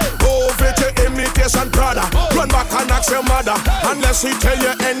ladder. Over to imitation brother. Run back and ask your mother. Unless he tell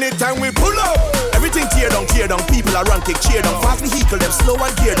you anytime we pull up. Everything tear down, people are run, kick, cheer down. Fast vehicle, them slow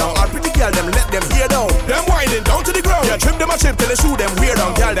and gear down. All pretty girl, them let them hear down. Them winding down to the ground. Yeah, trim them a chip till they shoot them weird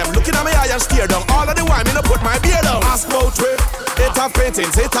down. Girl, them looking at me eye and steer down. All of the wine, me no put my beard down. Ask about way. It have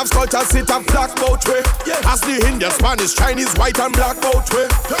paintings, it have sculptures, it have black boat way. As the Indian, Spanish, Chinese, white and black boat way.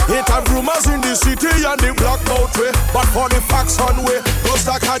 It have rumors in the city and the black boat way. But for the facts on way, go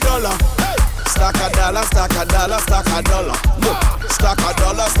stack a dollar. Stack a dollar, stack a dollar, stack a dollar. Look, stack a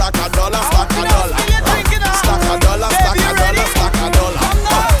dollar, stack a dollar, stack a dollar. Stack a dollar, stack a dollar, stack a dollar.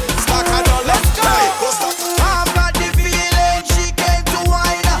 Stack a dollar, hey, go stack. I've got the feeling she came to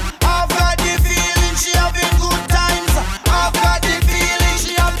wine. I've got the feeling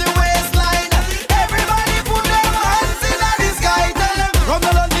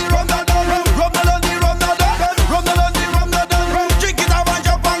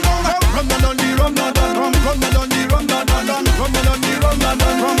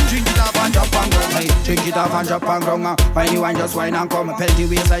Shake it off and drop and ground. When you wine, just wine and come. Pelt the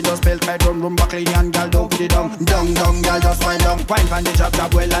waistline, just pelt right room. Room back lean and girl, don't put it down. Down, down, girl, just wine down. Wine from the chop,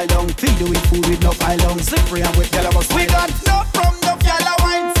 chop, well lie down. Feed you with food with no pile down. Slippery and with girl, I must. We got no from no yellow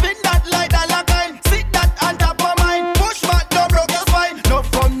wine. Spin that like dollar kind. Sit that on top of mine. Push back, no broke your spine. No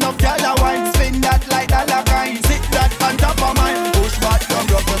from no yellow wine. Spin that like dollar kind. Sit that on top of mine. Push back, no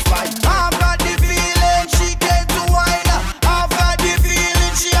broke your spine. I've got the feeling she came to wine. I've got the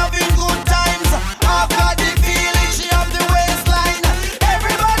feeling she having good times. I've got the feeling she have the waistline.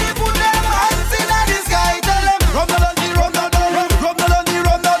 Everybody put them hands in the sky. Tell them rum the lundy, rum the dun, rum the lundy,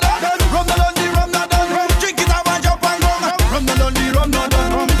 rum the dun, rum the lundy, rum the dun. Drink it up and jump and run. Rum the lundy, rum the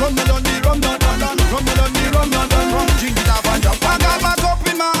dun, rum the lundy, rum the dun, rum the lundy, rum the dun. Drink it up and jump. I got my cup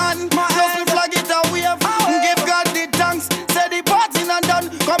in my hand, just me flag it and wave. Give God the thanks, say the party not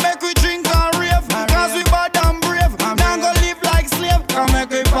done. Come make we drink and rave, 'cause we bad and brave. Now go live like slave, come make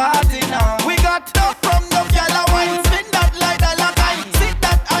we party now. We got up from the yellow wine, spin that like a lakai. Sit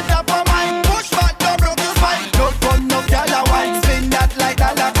that on top of mine, push back, don't broke your spine. Don't from the yellow wine, spin that like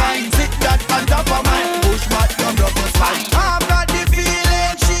a lakai. Sit that on top of mine, push back, don't broke your spine. I've got the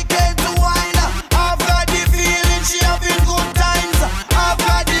feeling she came to wine. I've got the feeling she having good times. I've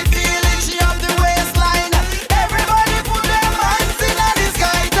got the feeling she have the waistline. Everybody put them hands in the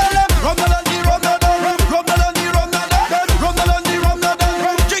sky. Tell them rum the lundy, rum the dun, rum the lundy, rum the dun, rum the lundy, rum the dun.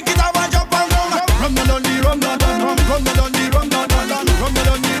 Drink it up and jump and run. Rum the lundy, rum the dun, rum the lundy, rum the dun, rum the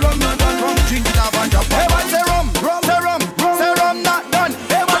lundy, rum the dun. Drink it up and jump. Hey, man, say rum, say rum, say rum not done.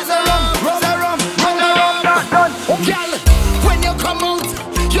 Hey, man, say rum, say rum, say rum not done. Girl, when you come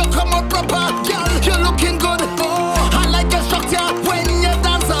out proper. Girl, you're looking good. I like your structure when you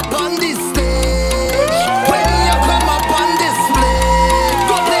dance up on this stage. When you come up on display,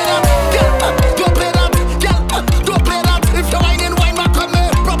 go play that, girl. Go play that, girl. Go play that. If you're whining, wine back on me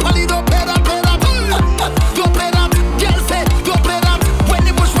properly. Don't play that, play that. Go play that, girl. Say, go play that. When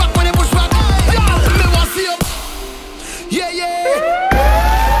you push back, girl, me want see you. Yeah, yeah.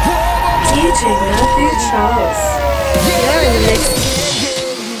 DJ Matthew Charles. You're in the mix.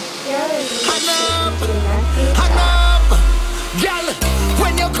 You're in the mix with DJ Matthew Charles. Girl,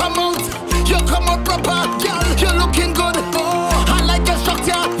 when you come out proper. Girl, you're looking good. I like your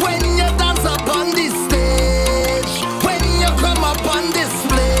structure when you dance up on this stage. When you come up on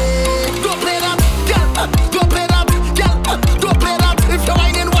display, go play that, girl. Go play that, girl. Go play that. If you're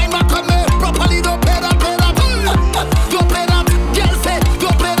whining, wine back on me properly. Don't play that, play that. Go play that, girl. Say, go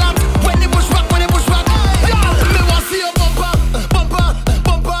play that. When you push back, girl, me want see your bumper, bumper,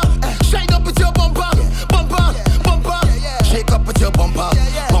 bumper. Shine up with your bumper, bumper, bumper. Shake up with your bumper,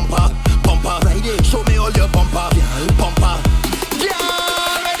 bumper, bumper. Show me all your bumper, bumper.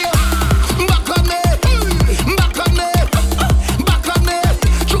 Yeah, ready? Back on me, back on me, back on me.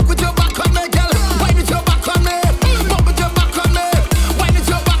 Choke with your back on me, girl. Wine with your back on me, bump with your back on me. Wine with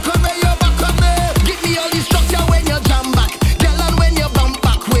your back on me, your back on me. Give me all the structure when you jam back, girl, and when you bump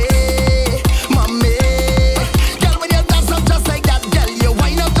back way, mommy. Girl, when you dance up just like that, girl, you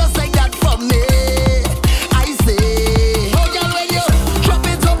wind up just like that for me. I say, oh girl, when you drop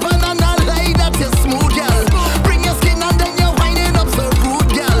it up and I like that you smooth, girl. Bring your skin and then you winding up so good,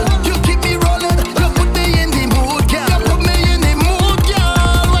 girl. You keep me rolling, you put me in the mood, girl. You put me in the mood,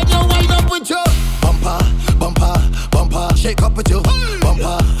 girl. When you wind up with your bumper, bumper, bumper, shake up with your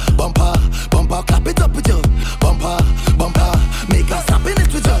bumper, bumper, bumper, clap it up with your bumper, bumper, make us happen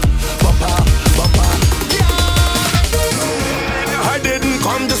it with your bumper, bumper. I didn't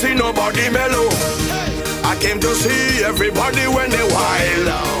come to see nobody mellow. I came to see everybody when they wild.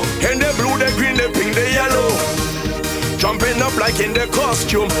 In the blue, the green, the pink, the yellow. Jumping up like in the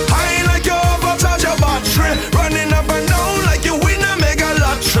costume. High like you overcharge your battery. Running up and down like you win a mega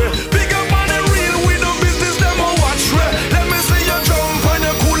lottery. Big up on the real, we do business, them a watch me. Let me see you jump and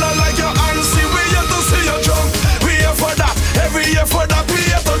you cooler like your auntie. We here to see you jump. We here for that, every year for that, we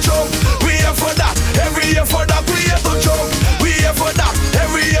here to jump. We here for that, every year for that, we here to jump. We here for that,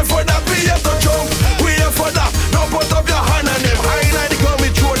 every year for that, we here to jump. We here for that, now put up your hand on them. High like the cloud, we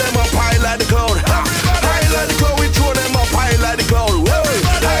throw them up high like the cloud. High like the cloud, we throw them up high like the cloud.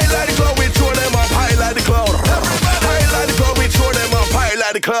 High like the cloud, we throw them up high like the cloud. High like the cloud, we throw them up high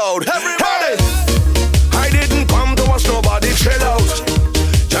like the cloud. Everybody, I didn't come to watch nobody chill out.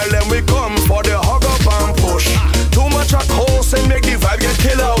 Tell them we come for the hug up and push. Too much a course and make the vibe get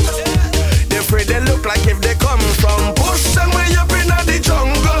kill out. They afraid they look like if they come from bush. And we up in the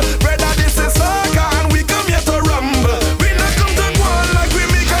jungle. Brother, this is Soca and we come here to rumble. We not come to go on like we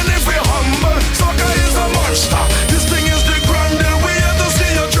make and if we humble. Soca is a monster. This thing is the grand deal. We here to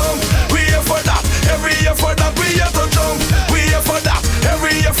see you jump. We here for that. Every year for that we here to jump. We here for that.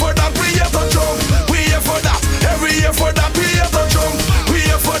 Every year for that we here to jump. We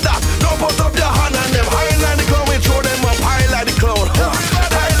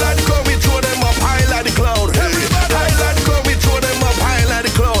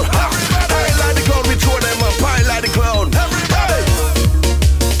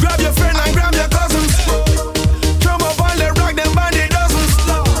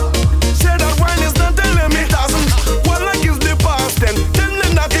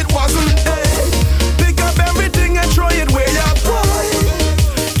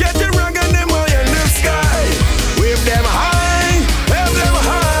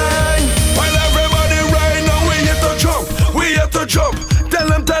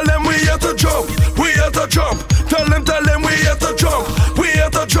them we here to jump. We here to jump. Tell them we here to jump. We here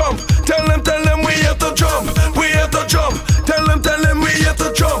to jump. Tell them we here to jump. We here to jump. Tell them we here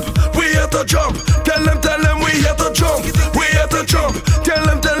to jump. We here to jump. Tell them we here to jump. We here to jump. Tell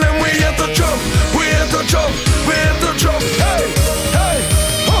them we here to jump. We here to jump. We here to jump. Hey, hey,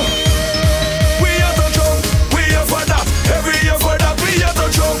 huh. We here to jump. We here for that. Every year for that. We here to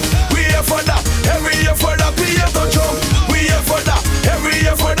jump. We here for that. Every year for that. We here to jump. We here for that. Every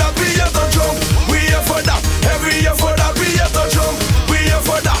year for that. We here to jump. We here for that. Every year for that. We here to jump. We here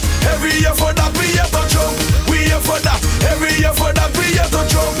for that. Every year for that. We here to jump. We here for that. Every year for that. We here to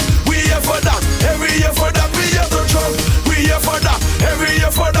jump. We here for that. Every year for that. We here to jump. We here for that. Every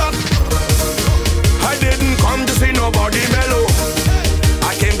year for that. I didn't come to see nobody mellow.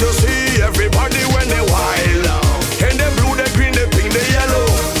 I came to see everybody when they wild. In the blue, the green, the pink, the yellow.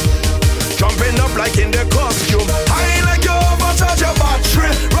 Jumping up like in the costume. High like you overcharge your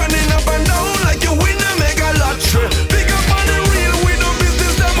battery. Running up and down like you win a mega lottery. Big up on the real, we do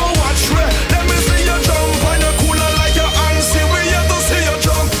business, them a watch me. Let me see you jump on the cooler like your auntie. We here to see you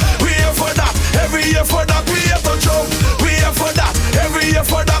jump. We here for that. Every year for that, we here to jump. We here for that. Every year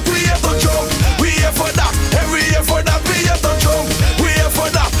for that, we here to jump. We here for that. Every year for that, we here to jump. We here for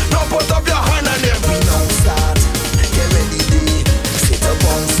that. Now put up your hand and then we don't start. Get ready, day. Sit up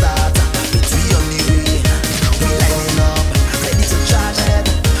on start. It's we on the way. We lining up, ready to charge ahead.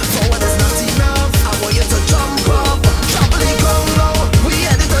 Forward is not enough. I want you to jump up. Trampoline come now. We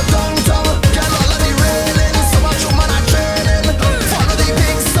headed to downtown. Get all of the railing. So much woman are training. Follow the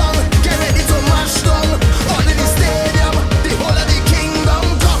big song. Get ready to mash down. All in the stadium. The whole of the kingdom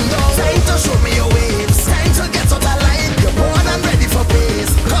come down. Time to show me your waves. Time to get out of line. You're born and ready for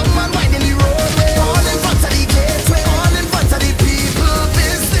pace. Come and wind in the roadway. All in front of the gateway. All in front of the people.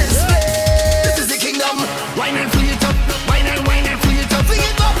 Business place. This is the kingdom. Wine and free it up. Wine and free it up. Free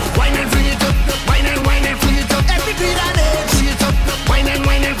it up. Wine and free it up. Wine and free it up. Every beat and edge. Free it up. Wine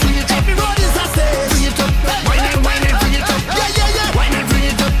and free it up. Every road is a stage. Free it up. Wine and free it up. Yeah, yeah, yeah. Wine and free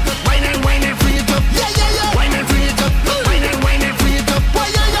it up. Wine and free it up. Yeah, yeah, yeah. Wine and free it up. Wine and free it up. Why,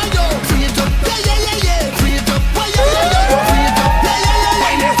 yeah, yeah, yo. Free it up. Yeah, yeah, yeah, yeah. Free it up. Why, yeah, yeah, yo. Free it up. Yeah, yeah, yeah.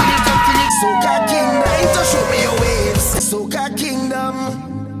 Wine and free it up. Free it. Soca Kingdom. Time to show me your waves. Soca Kingdom.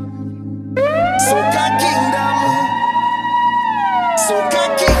 Soca Kingdom. Soca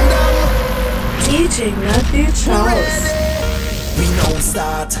Kingdom. DJ Matthew Charles. We now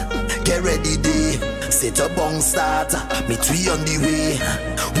start. Get ready, day. Set a bong start. Meet we on the way.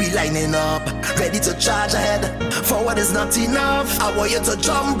 We lining up, ready to charge ahead. Forward is not enough. I want you to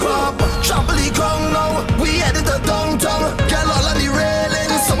jump up. Trampoline come now. We headed to downtown. Get all on the railing.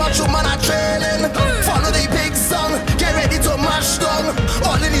 So much woman are trailing. Follow the big song. Get ready to mash down.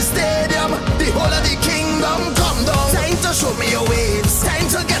 All in the stadium. The whole of the kingdom come down. Time to show me your waves. Time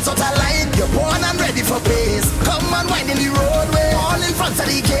to get out of line. You're born and ready for pace. Come and wind in the roadway. All in front of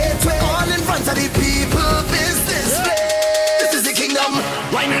the gateway. All in front of the people. Business place. This is the kingdom.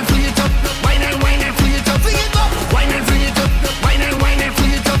 Wine and free it up. Wine and free it up. Free it up. Wine and free it up. Wine and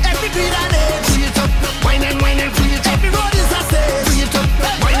free it up. Every beat and edge. Free it up. Wine and free it up. Every road is a stage. Free it up.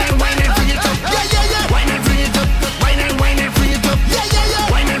 Wine and free it up. Yeah, yeah, yeah. Wine and free it up. Wine and free it up. Yeah, yeah,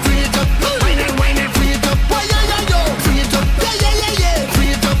 yeah. Wine and free it up. Wine and free it up. Why, yeah, yeah, yo. Free it up. Yeah, yeah, yeah, yeah.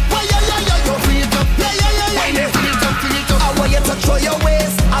 Free it up. Why, yeah, yeah, yeah, yo. Free it up. Yeah, yeah, yeah, yeah. Wine and free it up. Free it up. I want you to throw your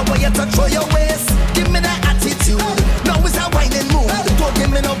waist. I want you to throw your waist. Give me that attitude. Now it's a whining mood. Don't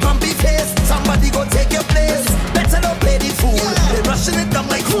give me no grumpy face. Somebody go take your place. Better not play the fool. They're rushing it down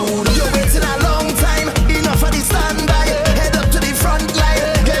like food. You're waiting a long time. Enough of the standby. Head up to the front line.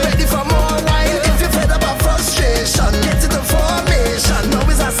 Get ready for more wine. If you're fed up of frustration, get to the formation. Now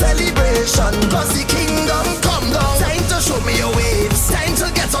it's a celebration. Cause the kingdom come down. Time to show me your waves. Time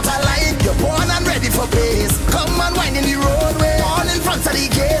to get out of line. You're born and ready for pace. Come and wind in the roadway. All in front of the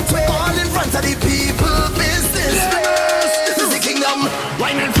gateway. All in front of the people. Business. This is the kingdom.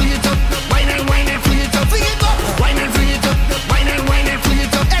 Wine and free it up. Wine and free it up. Free it up. Wine and free it up. Wine and free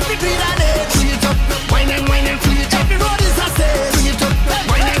it up. Every beat and edge. Free it up. Wine and free it up. Every road is a stage. Free it up.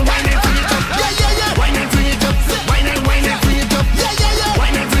 Wine and free it up. Yeah, yeah, yeah. Wine and free it up. Wine and free it up. Yeah, yeah, yeah.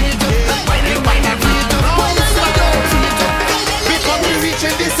 Wine and free it up. Wine and free it up. Wine and free it up. Free it up. Because we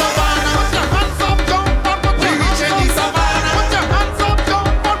reaching the savannah. Put your hands up, jump up. We reaching the savannah. Put your hands up,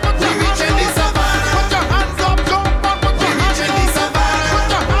 jump up. We reaching the savannah. Put your hands up, jump up. We reaching the savannah. Put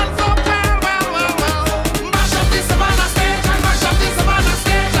your hands up, well. Mash up the savannah stage and mash up the savannah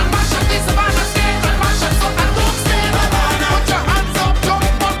stage and mash up the savannah stage and mash up Soca don't stay. Put your hands up,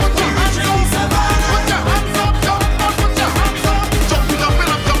 jump up. Put your hands up, put your hands up, jump up. Put your hands up, jump it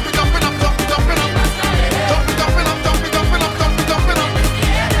up, jump it up, jump it up, jump it up, jump it up, jump it up, jump it up, jump it up, jump it up.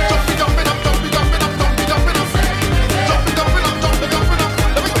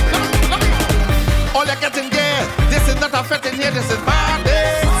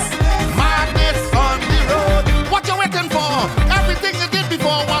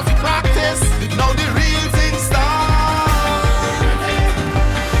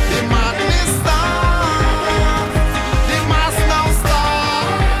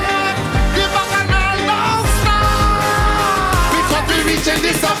 reaching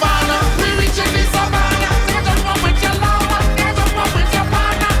the savannah. We reaching the savannah. Jump up with your llama, jump up with your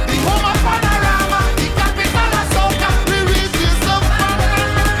partner. The home of panorama, the capital of soca. We reach the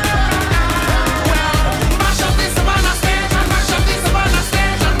savannah. Well, mash up the savannah stage and mash up the savannah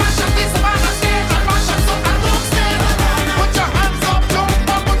stage and mash up the savannah stage and mash up soca dog stage. Put your hands up,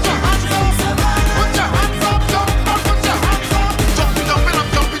 jump up, put your hands up. Put your hands up, jump up, put your hands up. Jump it up,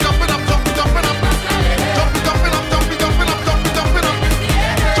 jump it up, jump it up, jump it up, jump it up. Jump it up, jump it up, jump it up, jump it up.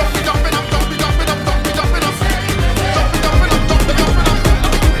 Jump it up, jump it up, jump it up, jump it up, jump it up. Jump it up, jump it up, jump it up.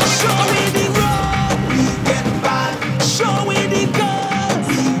 Show me the road, we get bad. Show me the girls,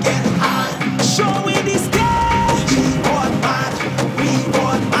 we get hot. Show me the stage, we born mad.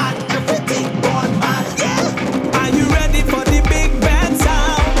 Everything born mad, yeah. Are you ready for the big band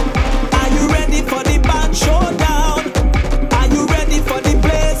sound? Are you ready for the band showdown? Are you ready for the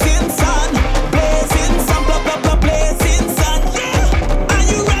blazing sun? Blazing sun, blah blah blah, blazing sun, yeah. Are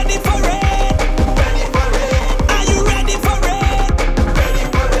you ready for it? Ready for it. Are you ready for it? Ready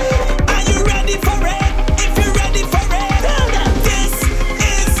for it. Are you ready for it? If you're ready for it, tell them this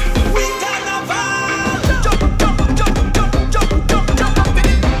is we carnival. Jump, jump, jump, jump, jump, jump, jump, jump up in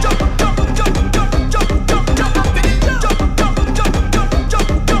it. Jump, jump, jump, jump, jump, jump, jump up in it. Jump, jump, jump,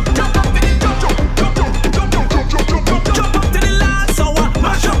 jump, jump, jump up in it. Jump, jump, jump, jump, jump, jump up to the last hour.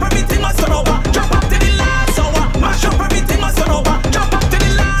 Mash up everything, must turn over. Jump up to the last hour. Mash up everything, must turn over. Jump up to the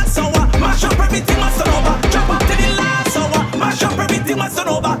last hour. Mash up everything, must turn over. Jump up to the last hour. Mash up everything, must turn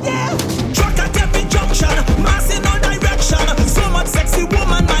over. Yeah. Truck at every junction, mass in all direction. So much sexy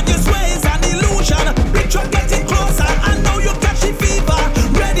woman, man, your sway is an illusion. Big truck getting closer, and now you catch the fever.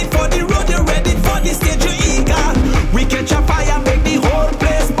 Ready for the road, you're ready for the stage, you're eager. We catch a fire, make the whole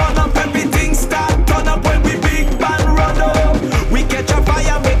place burn up. Everything start turn up when we big band run up. We catch a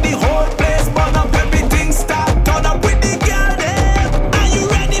fire, make the whole place burn up. Everything start turn up with the girl there. Are you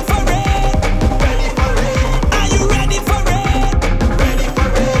ready for it? Ready for it. Are you ready for it? Ready for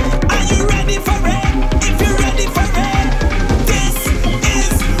it. Are you ready for it? If you're ready for it, this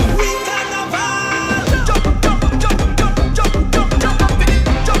is we carnival. Jump, jump, jump, jump, jump, jump, jump up in it.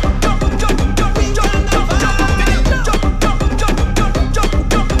 Jump, jump, jump, jump, jump, jump up in it. Jump, jump, jump, jump,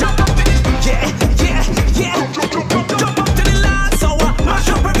 jump, jump up in it. Yeah, yeah, yeah. Jump up to the last hour. Mash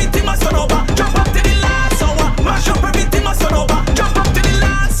up everything, must turn over. Jump up to the last hour. Mash up everything, must turn over. Jump up to the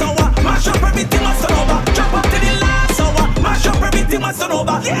last hour. Mash up everything, must turn over. Jump up to the last hour. Mash up everything, must turn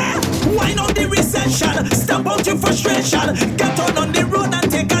over. Yeah. Wind out the recession. Stamp out your frustration. Get on